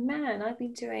realized like, man, I've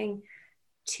been doing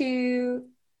two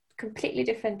completely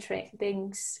different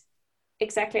things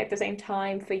exactly at the same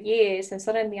time for years, and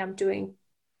suddenly I'm doing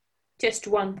just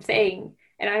one thing,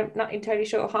 and I'm not entirely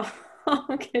sure how I'm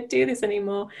going to do this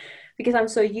anymore because I'm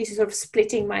so used to sort of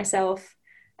splitting myself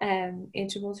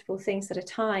into multiple things at a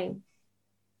time.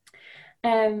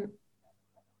 But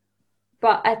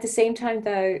at the same time,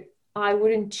 though, I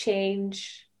wouldn't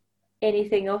change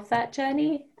anything of that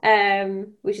journey,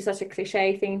 which is such a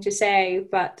cliche thing to say.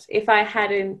 But if I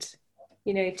hadn't,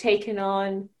 taken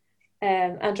on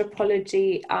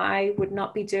anthropology, I would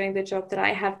not be doing the job that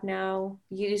I have now,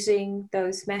 using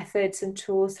those methods and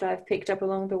tools that I've picked up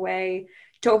along the way,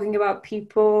 talking about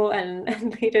people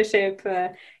and leadership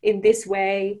in this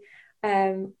way.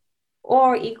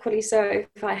 Or equally so,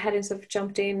 if I hadn't sort of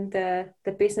jumped in the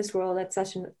business world at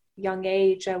such a young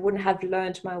age, I wouldn't have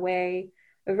learned my way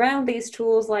around these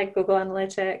tools like Google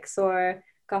Analytics, or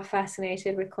got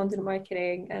fascinated with content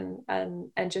marketing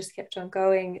and just kept on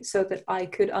going so that I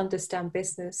could understand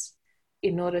business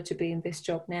in order to be in this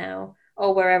job now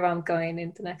or wherever I'm going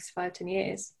in the next 5-10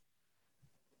 years.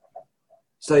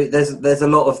 So there's a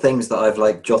lot of things that I've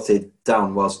like jotted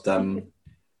down whilst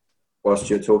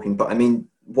you're talking, but I mean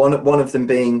one of them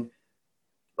being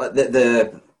like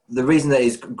the reason that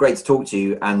it's great to talk to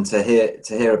you and to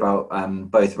hear about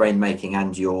both rainmaking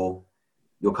and your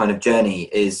kind of journey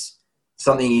is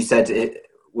something you said. It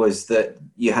was that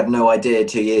you had no idea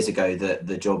 2 years ago that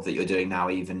the job that you're doing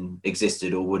now even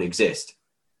existed or would exist,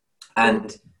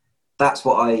 and that's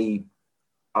what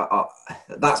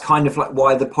that's kind of like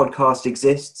why the podcast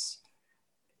exists,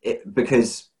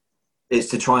 because it's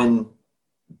to try and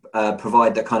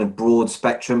provide that kind of broad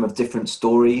spectrum of different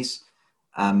stories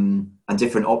and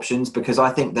different options, because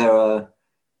I think there are,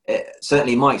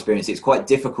 certainly in my experience, it's quite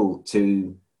difficult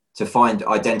to find,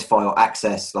 identify or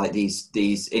access like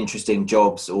these interesting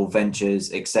jobs or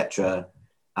ventures, etc.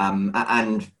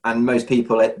 And most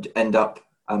people end up,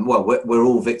 we're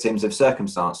all victims of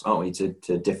circumstance, aren't we,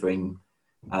 to differing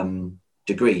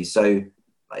degrees. So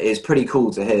it's pretty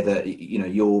cool to hear that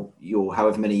you're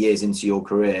however many years into your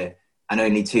career, and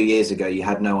only 2 years ago you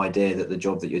had no idea that the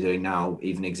job that you're doing now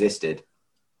even existed.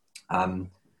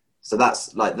 So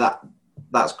that's like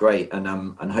that's great,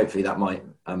 and hopefully that might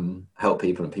help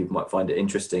people and people might find it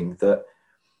interesting. That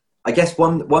I guess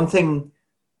one thing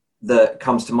that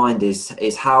comes to mind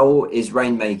is how is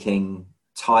rainmaking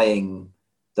tying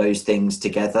those things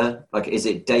together? Like, is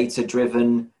it data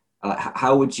driven?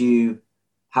 How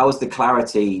has the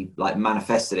clarity like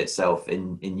manifested itself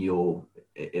in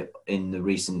the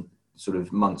recent sort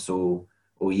of months or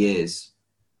years?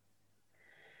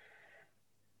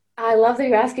 I love that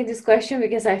you're asking this question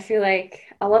because I feel like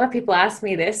a lot of people ask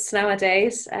me this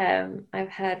nowadays. I've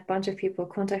had a bunch of people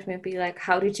contact me and be like,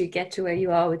 how did you get to where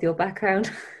you are with your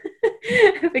background?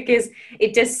 Because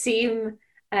it does seem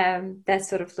that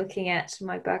sort of looking at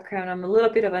my background, I'm a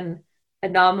little bit of an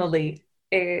anomaly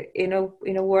in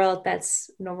a world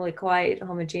that's normally quite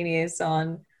homogeneous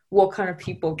on what kind of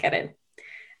people get in.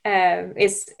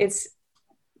 It's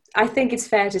I think it's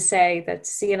fair to say that to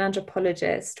see an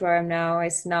anthropologist where I'm now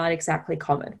is not exactly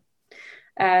common.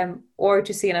 Or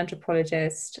to see an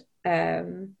anthropologist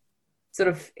sort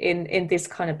of in this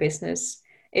kind of business,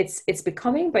 it's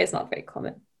becoming, but it's not very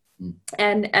common.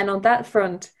 Mm. And on that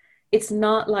front, it's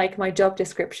not like my job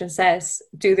description says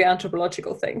do the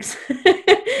anthropological things.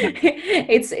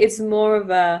 It's more of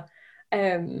a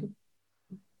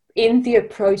in the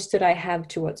approach that I have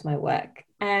towards my work.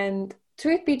 And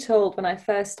truth be told, when I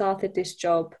first started this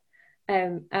job,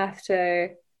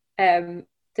 after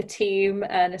the team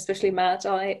and especially Matt,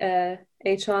 our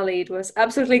HR lead, was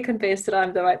absolutely convinced that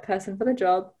I'm the right person for the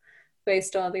job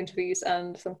based on the interviews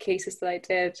and some cases that I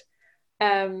did.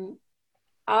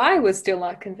 I was still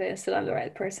not convinced that I'm the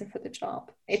right person for the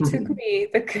job. It took me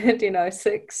the good,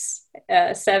 6,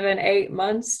 7, 8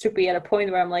 months to be at a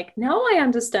point where I'm like, now I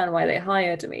understand why they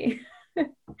hired me.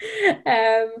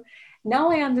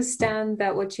 Now I understand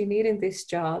that what you need in this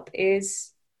job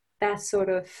is that sort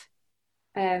of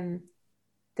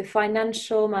the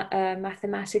financial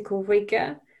mathematical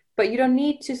rigor, but you don't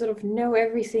need to sort of know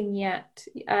everything yet.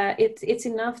 It's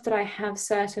enough that I have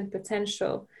certain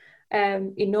potential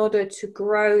in order to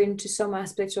grow into some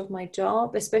aspects of my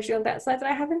job, especially on that side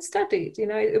that I haven't studied.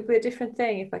 It would be a different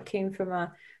thing if I came from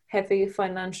a heavy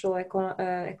financial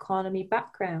economy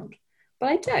background. But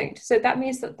I don't. So that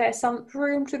means that there's some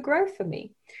room to grow for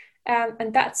me.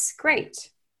 And that's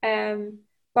great.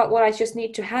 But what I just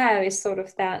need to have is sort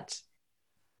of that,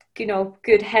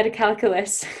 good head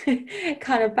calculus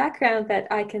kind of background that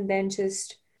I can then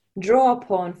just draw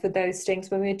upon for those things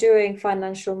when we're doing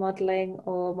financial modeling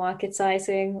or market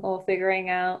sizing or figuring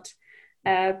out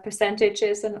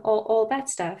percentages and all that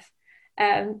stuff.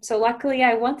 So luckily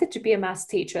I wanted to be a maths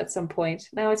teacher at some point.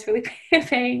 Now it's really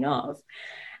paying off.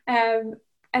 And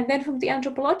then from the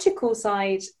anthropological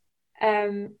side,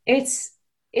 it's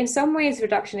in some ways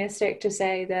reductionistic to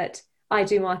say that I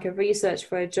do market research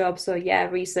for a job. So yeah,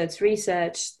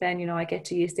 research, then, I get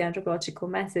to use the anthropological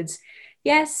methods.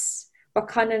 Yes, but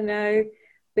kind of no,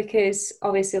 because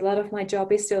obviously a lot of my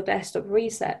job is still desktop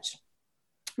research.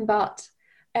 But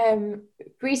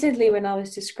recently when I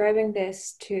was describing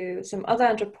this to some other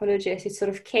anthropologists, it sort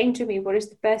of came to me, what is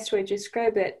the best way to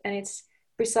describe it? And it's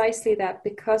precisely that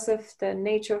because of the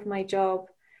nature of my job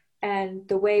and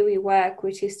the way we work,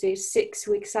 which is these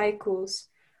 6-week cycles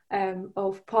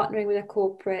of partnering with a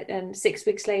corporate, and 6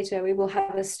 weeks later we will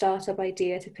have a startup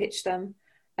idea to pitch them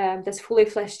that's fully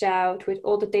fleshed out with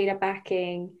all the data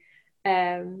backing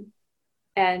and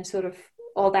sort of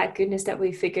all that goodness that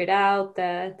we figured out,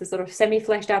 the sort of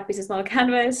semi-fleshed out business model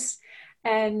canvas.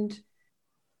 And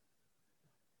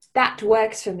that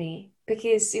works for me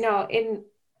because, in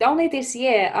only this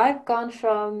year, I've gone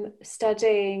from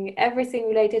studying everything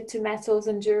related to metals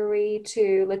and jewelry,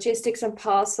 to logistics and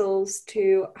parcels,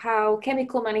 to how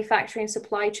chemical manufacturing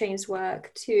supply chains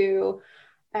work, to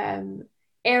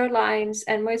airlines,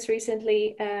 and most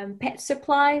recently, pet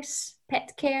supplies,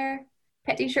 pet care,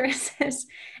 pet insurances.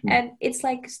 And it's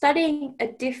like studying a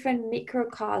different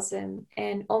microcosm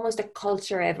and almost a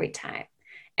culture every time.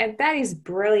 And that is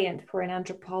brilliant for an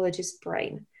anthropologist's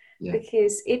brain. Yeah.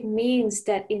 Because it means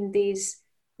that in these,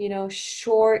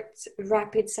 short,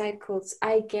 rapid cycles,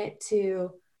 I get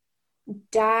to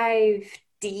dive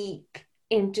deep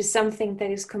into something that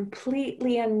is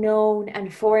completely unknown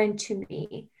and foreign to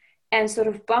me, and sort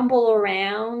of bumble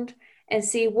around and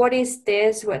see, what is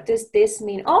this? What does this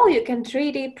mean? Oh, you can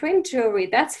 3D print jewelry.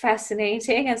 That's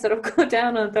fascinating. And sort of go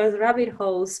down on those rabbit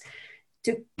holes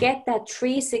to get that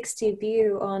 360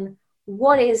 view on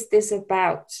what is this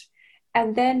about.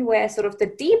 And then where sort of the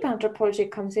deep anthropology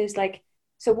comes in is like,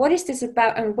 so what is this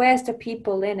about and where's the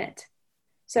people in it?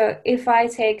 So if I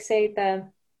take, say,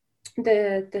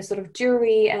 the sort of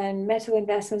jewelry and metal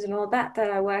investments and all that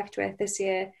I worked with this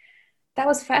year, that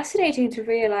was fascinating to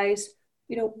realize,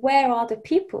 where are the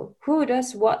people? Who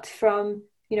does what from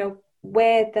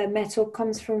where the metal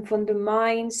comes from the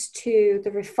mines to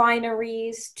the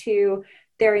refineries, to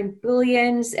they're in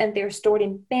billions and they're stored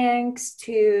in banks,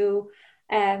 to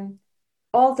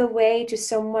all the way to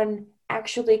someone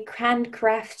actually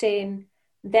handcrafting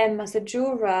them as a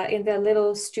jeweler in their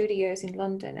little studios in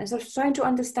London. And so trying to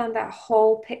understand that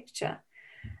whole picture,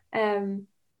 and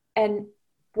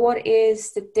what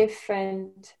is the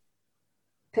different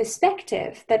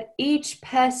perspective that each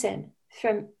person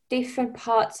from different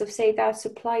parts of, say, that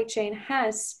supply chain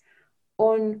has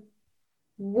on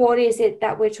what is it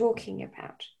that we're talking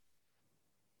about.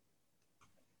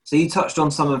 So you touched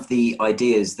on some of the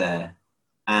ideas there,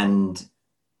 and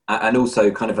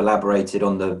also kind of elaborated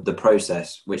on the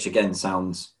process, which again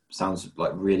sounds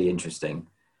like really interesting.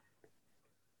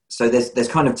 So there's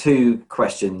kind of two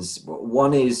questions.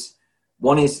 One is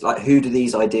like, who do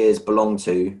these ideas belong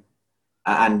to,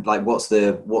 and like what's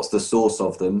the source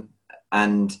of them,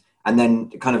 and then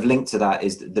kind of linked to that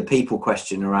is the people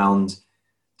question around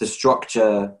the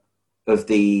structure of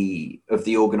the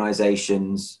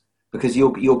organizations, because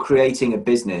you're creating a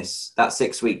business. That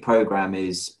 6-week program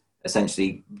is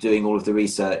essentially doing all of the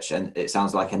research, and it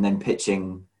sounds like, and then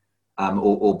pitching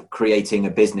or creating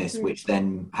a business which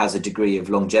then has a degree of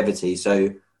longevity. So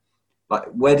like,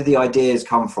 where do the ideas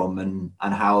come from, and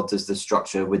how does the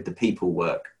structure with the people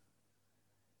work?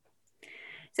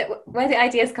 So where the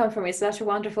ideas come from is such a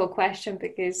wonderful question,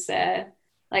 because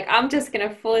I'm just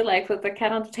gonna fully put the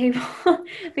cat on the table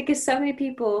because so many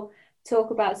people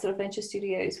talk about sort of venture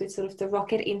studios with sort of the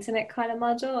rocket internet kind of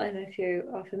model. I don't know if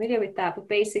you are familiar with that, but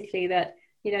basically that,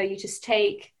 you just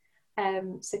take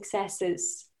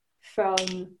successes from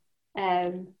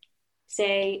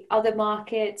say other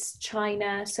markets,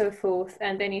 China, so forth,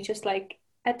 and then you just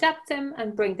adapt them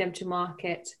and bring them to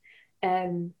market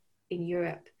in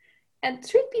Europe. And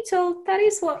truth be told, that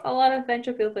is what a lot of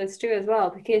venture builders do as well,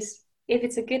 because if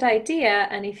it's a good idea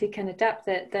and if you can adapt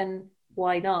it, then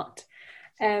why not?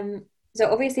 So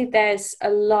obviously there's a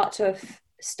lot of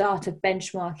startup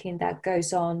benchmarking that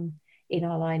goes on in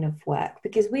our line of work,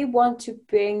 because we want to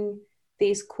bring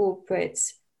these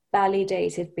corporates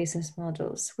validated business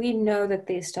models. We know that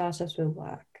these startups will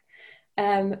work,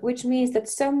 which means that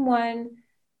someone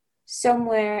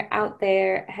somewhere out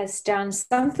there has done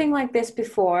something like this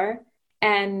before,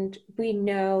 and we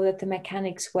know that the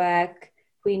mechanics work.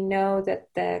 We know that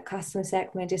the customer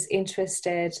segment is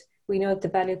interested. We know that the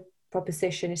value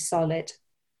proposition is solid,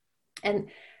 and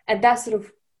that's sort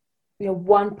of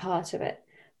one part of it.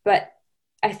 But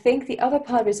I think the other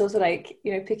part is also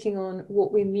picking on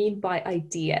what we mean by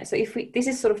idea. So this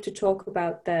is sort of to talk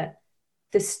about the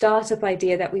startup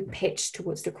idea that we pitch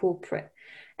towards the corporate,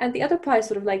 and the other part is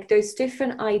sort of those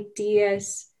different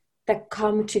ideas that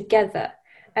come together.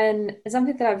 And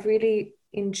something that I've really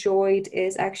enjoyed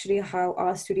is actually how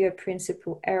our studio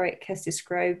principal Eric has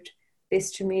described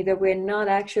this to me, that we're not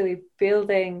actually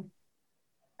building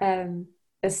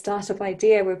a startup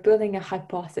idea, we're building a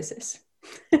hypothesis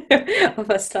of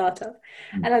a startup.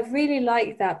 And I really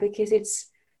like that, because it's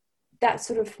that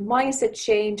sort of mindset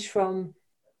change from,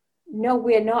 no,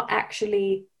 we're not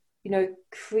actually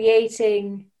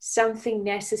creating something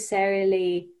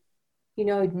necessarily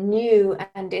new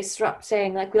and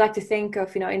disrupting. We like to think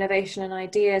of innovation and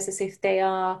ideas as if they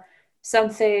are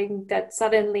something that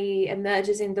suddenly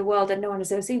emerges in the world that no one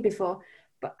has ever seen before.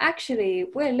 But actually,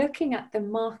 we're looking at the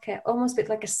market almost a bit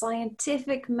like a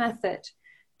scientific method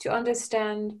to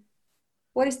understand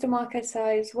what is the market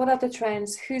size, what are the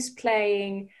trends, who's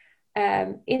playing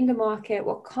in the market,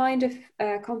 what kind of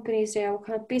companies they are, what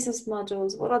kind of business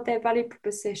models, what are their value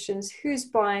propositions, who's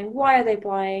buying, why are they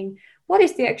buying, what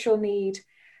is the actual need,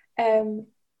 in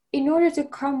order to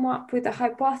come up with a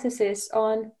hypothesis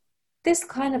on this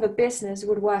kind of a business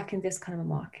would work in this kind of a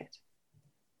market.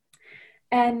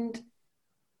 And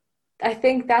I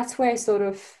think that's where sort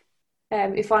of,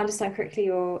 if I understand correctly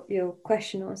your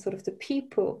question on sort of the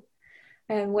people,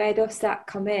 and where does that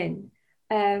come in?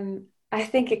 I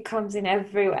think it comes in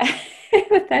everywhere.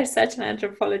 There's such an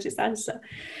anthropologist answer.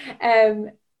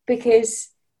 Because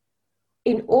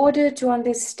in order to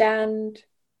understand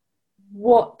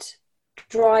what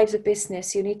drives a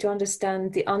business, you need to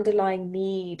understand the underlying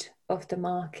need of the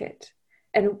market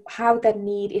and how that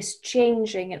need is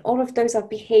changing. And all of those are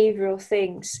behavioral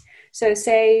things. So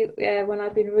say when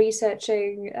I've been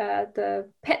researching the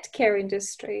pet care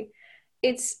industry,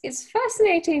 it's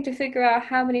fascinating to figure out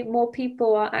how many more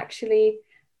people are actually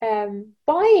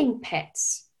buying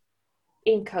pets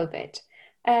in COVID,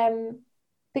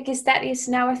 because that is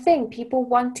now a thing. People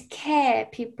want care.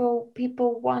 People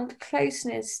want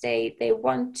closeness. They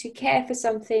want to care for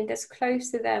something that's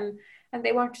close to them, and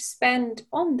they want to spend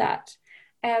on that.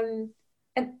 And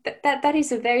that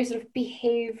is a very sort of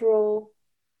behavioral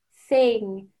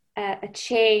thing, a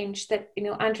change that,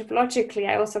 anthropologically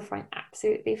I also find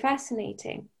absolutely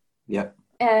fascinating. Yeah.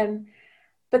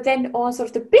 But then on sort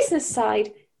of the business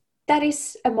side, that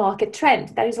is a market trend.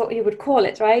 That is what you would call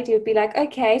it, right? You'd be like,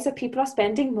 okay, so people are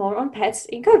spending more on pets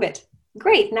in COVID.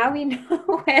 Great, now we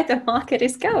know where the market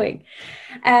is going.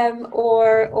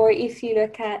 Or if you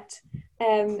look at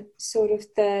sort of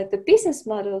the business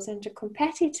models and the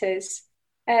competitors,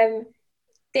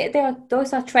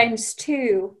 those are trends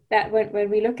too, that when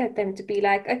we look at them, to be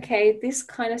like, okay, this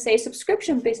kind of, say,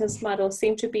 subscription business models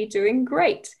seem to be doing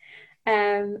great.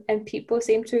 And people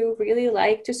seem to really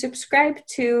like to subscribe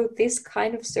to this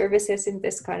kind of services in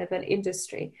this kind of an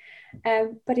industry.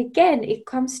 But again, it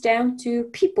comes down to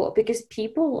people, because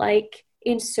people like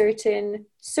in certain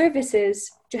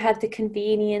services to have the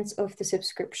convenience of the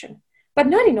subscription, but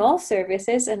not in all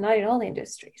services and not in all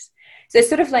industries. So it's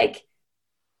sort of like,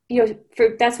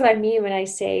 that's what I mean when I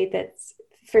say that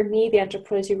for me, the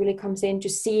anthropology really comes in to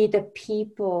see the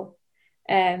people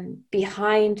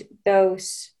behind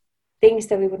those things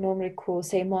that we would normally call,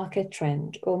 say, market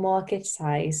trend or market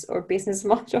size or business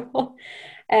model.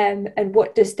 And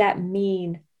what does that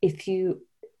mean if you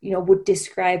would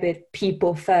describe it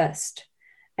people first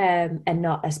and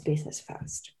not as business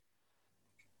first?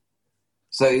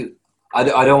 So I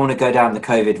don't want to go down the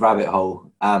COVID rabbit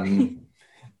hole,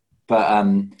 but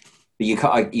you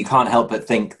can't help but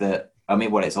think that,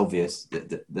 it's obvious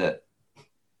that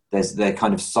there's the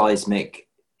kind of seismic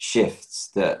shifts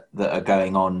that are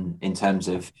going on in terms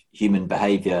of human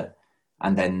behavior,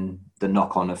 and then the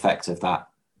knock-on effect of that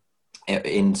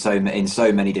in so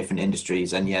many different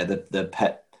industries. And yeah, the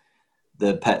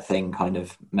pet thing kind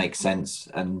of makes sense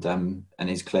and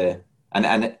is clear,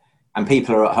 and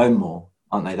people are at home more,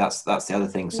 aren't they? That's the other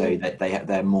thing. So that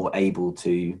they're more able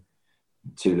to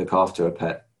look after a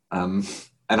pet. And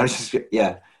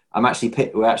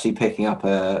we're actually picking up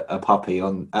a puppy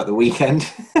at the weekend.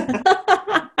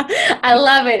 I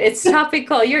love it. It's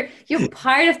topical. You're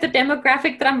part of the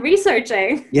demographic that I'm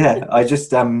researching. Yeah, I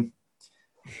just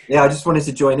wanted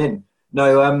to join in.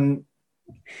 No,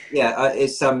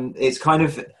 it's kind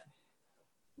of,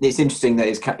 it's interesting that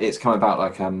it's come about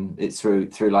like it's through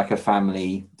like a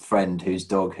family friend whose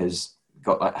dog has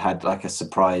had like a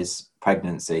surprise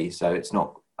pregnancy. So it's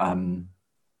not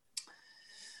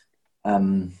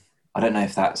I don't know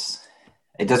if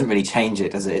it doesn't really change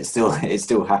it, does it? It's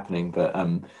still happening, but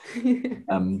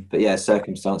yeah,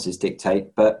 circumstances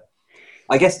dictate. But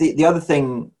I guess the other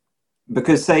thing,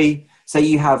 because say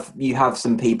you have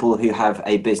some people who have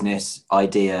a business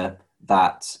idea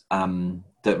that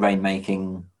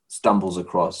rainmaking stumbles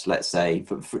across, let's say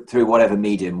through whatever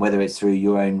medium, whether it's through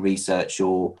your own research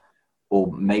or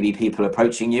maybe people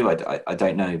approaching you, I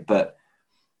don't know. But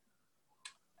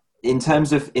in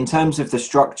terms of the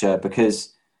structure,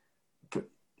 because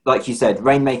like you said,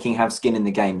 rainmaking have skin in the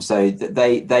game, so that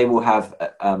they will have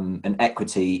an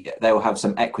equity. They will have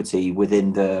some equity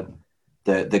within the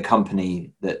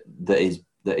company that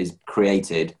is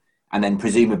created, and then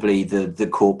presumably the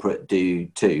corporate do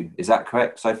too. Is that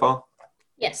correct so far?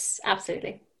 Yes,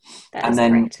 absolutely. That is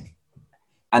correct.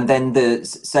 And then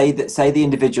say the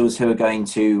individuals who are going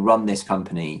to run this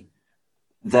company,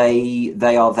 they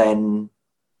are then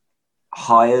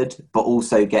hired but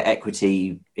also get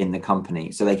equity in the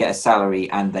company, so they get a salary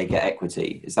and they get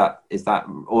equity. Is that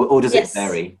or does it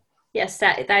vary? Yes,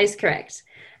 that is correct.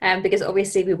 Because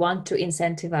obviously we want to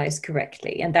incentivize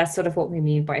correctly, and that's sort of what we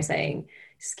mean by saying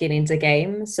skin in the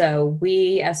game. So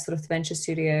we, as sort of the venture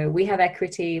studio, we have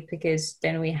equity because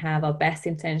then we have our best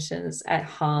intentions at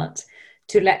heart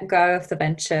to let go of the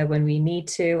venture when we need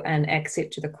to and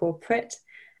exit to the corporate.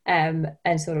 And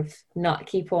sort of not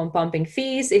keep on bumping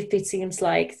fees if it seems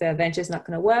like the venture is not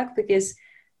going to work, because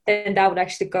then that would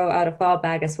actually go out of our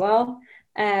bag as well.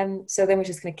 So then we're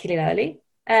just going to kill it early,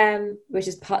 which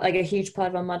is like a huge part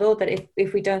of our model, that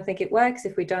if we don't think it works,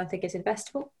 if we don't think it's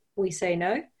investable, we say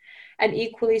no. And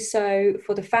equally so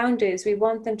for the founders, we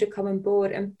want them to come on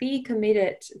board and be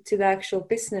committed to the actual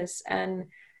business and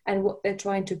what they're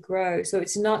trying to grow. So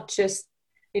it's not just,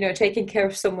 taking care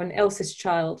of someone else's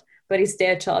child, but it's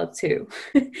their child too.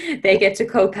 They get to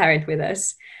co-parent with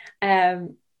us,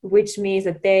 which means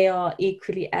that they are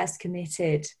equally as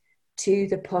committed to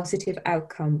the positive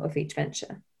outcome of each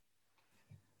venture.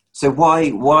 So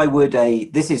why would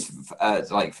this is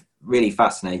like really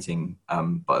fascinating,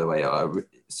 by the way,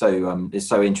 it's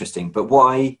so interesting, but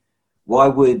why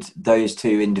would those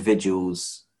two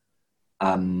individuals,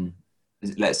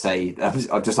 let's say,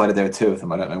 I've decided there are two of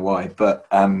them, I don't know why, but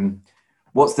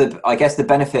what's I guess the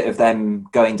benefit of them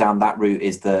going down that route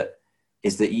is that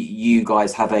is that you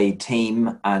guys have a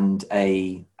team and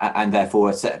therefore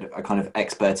a kind of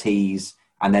expertise,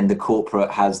 and then the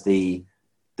corporate has the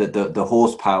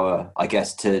horsepower, I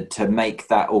guess, to make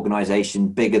that organization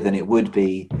bigger than it would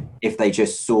be if they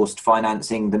just sourced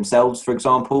financing themselves, for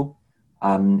example.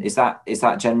 Is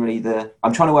that generally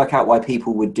I'm trying to work out why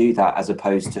people would do that as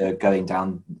opposed to going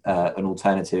down an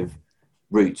alternative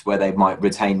route where they might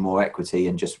retain more equity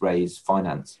and just raise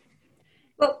finance.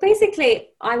 Well, basically,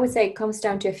 I would say it comes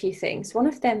down to a few things. One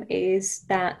of them is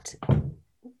that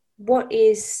what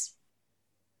is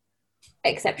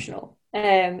exceptional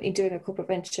in doing a corporate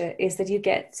venture is that you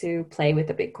get to play with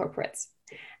the big corporates,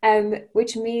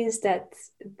 which means that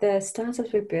the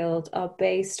startups we build are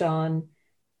based on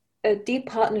a deep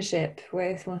partnership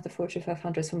with one of the Fortune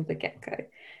 500s from the get-go.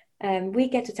 We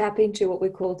get to tap into what we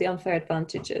call the unfair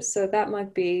advantages. So that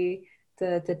might be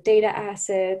the data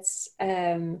assets,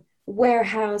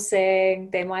 warehousing,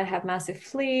 they might have massive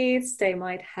fleets, they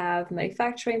might have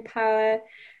manufacturing power,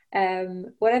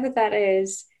 whatever that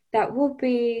is, that will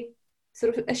be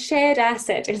sort of a shared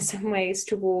asset in some ways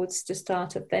towards the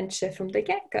startup venture from the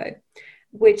get-go,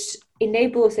 which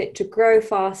enables it to grow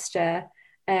faster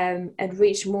and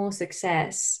reach more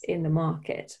success in the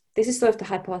market. This is sort of the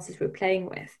hypothesis we're playing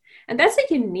with. And that's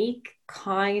a unique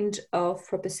kind of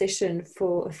proposition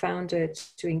for a founder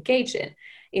to engage in,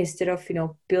 instead of,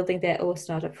 building their own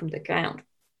startup from the ground.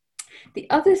 The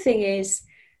other thing is,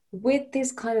 with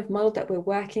this kind of model that we're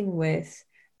working with,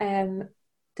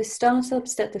 the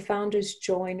startups that the founders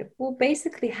join will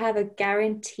basically have a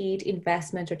guaranteed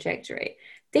investment trajectory.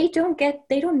 They don't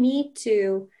need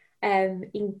to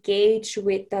engage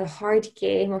with the hard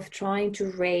game of trying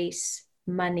to raise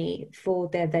money for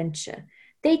their venture.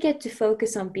 They get to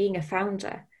focus on being a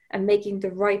founder and making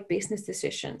the right business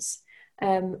decisions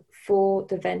for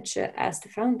the venture as the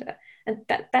founder. And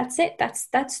that's it.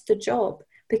 That's the job.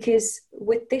 Because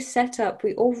with this setup,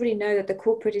 we already know that the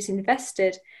corporate is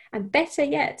invested, and better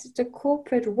yet, the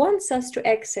corporate wants us to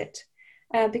exit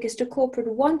because the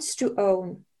corporate wants to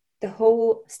own the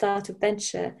whole startup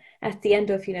venture at the end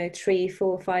of 3,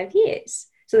 4, 5 years,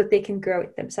 so that they can grow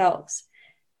it themselves.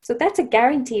 So that's a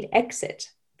guaranteed exit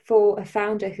for a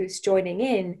founder who's joining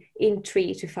in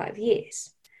 3 to 5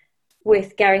 years,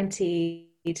 with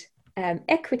guaranteed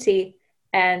equity,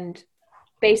 and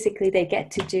basically they get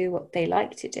to do what they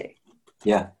like to do.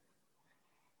 Yeah,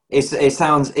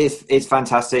 it's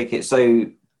fantastic.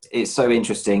 It's so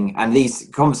interesting, and these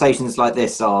conversations like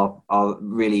this are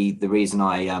really the reason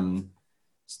I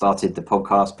started the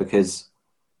podcast, because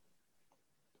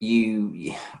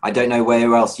I don't know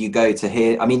where else you go to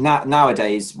hear. I mean,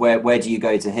 nowadays, where do you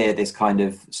go to hear this kind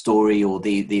of story, or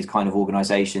these kind of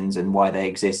organizations and why they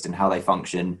exist and how they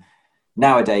function?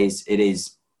 Nowadays, it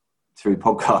is through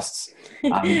podcasts.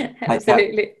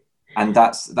 Absolutely.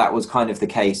 That was kind of the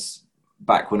case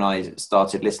back when I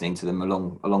started listening to them a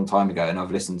long time ago, and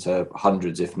I've listened to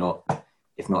hundreds, if not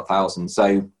thousands.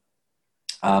 So,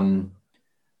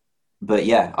 but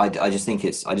yeah, I just think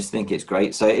it's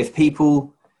great. So if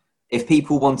people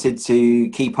wanted to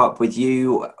keep up with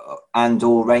you and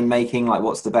or rainmaking, like,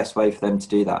 what's the best way for them to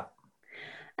do that?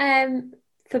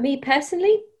 For me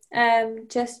personally,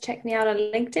 just check me out on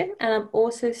LinkedIn, and I'm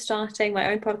also starting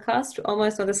my own podcast,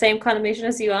 almost on the same kind of mission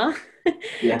as you are.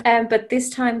 Yeah. But this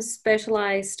time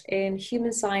specialized in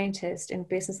human scientists in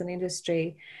business and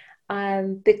industry,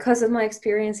 because of my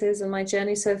experiences and my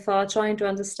journey so far, trying to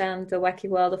understand the wacky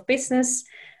world of business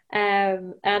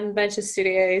and venture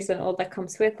studios and all that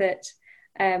comes with it.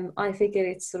 I figured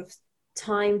it's sort of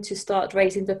time to start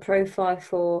raising the profile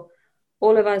for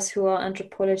all of us who are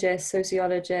anthropologists,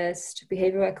 sociologists,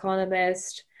 behavioral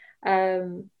economists,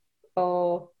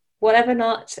 or whatever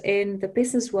not in the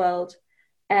business world,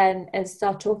 and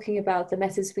start talking about the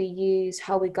methods we use,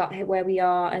 how we got here, where we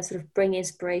are, and sort of bring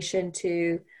inspiration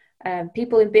to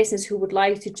people in business who would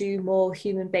like to do more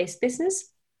human-based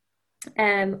business,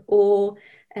 or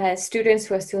students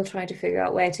who are still trying to figure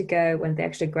out where to go when they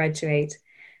actually graduate.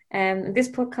 This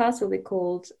podcast will be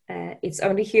called It's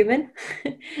Only Human,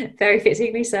 very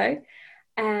fittingly so.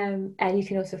 And you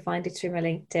can also find it through my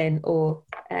LinkedIn, or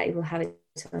it will have it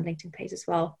on LinkedIn page as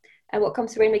well. And what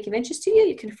comes to Rainmaking Ventures to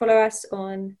you can follow us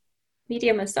on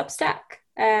Medium and Substack.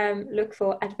 Look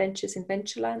for Adventures in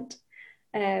Ventureland,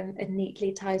 a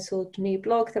neatly titled new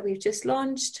blog that we've just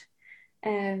launched.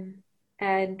 And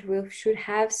we should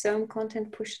have some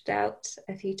content pushed out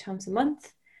a few times a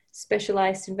month,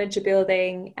 specialized in venture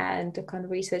building and the kind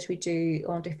of research we do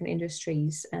on different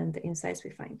industries and the insights we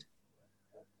find.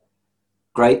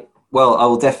 Great. Well, I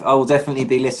will definitely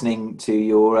be listening to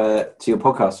your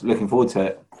podcast. Looking forward to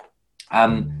it.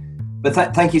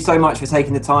 But thank you so much for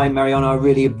taking the time, Marianna. I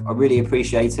really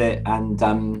appreciate it, and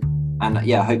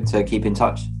yeah, I hope to keep in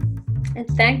touch. And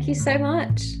thank you so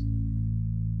much.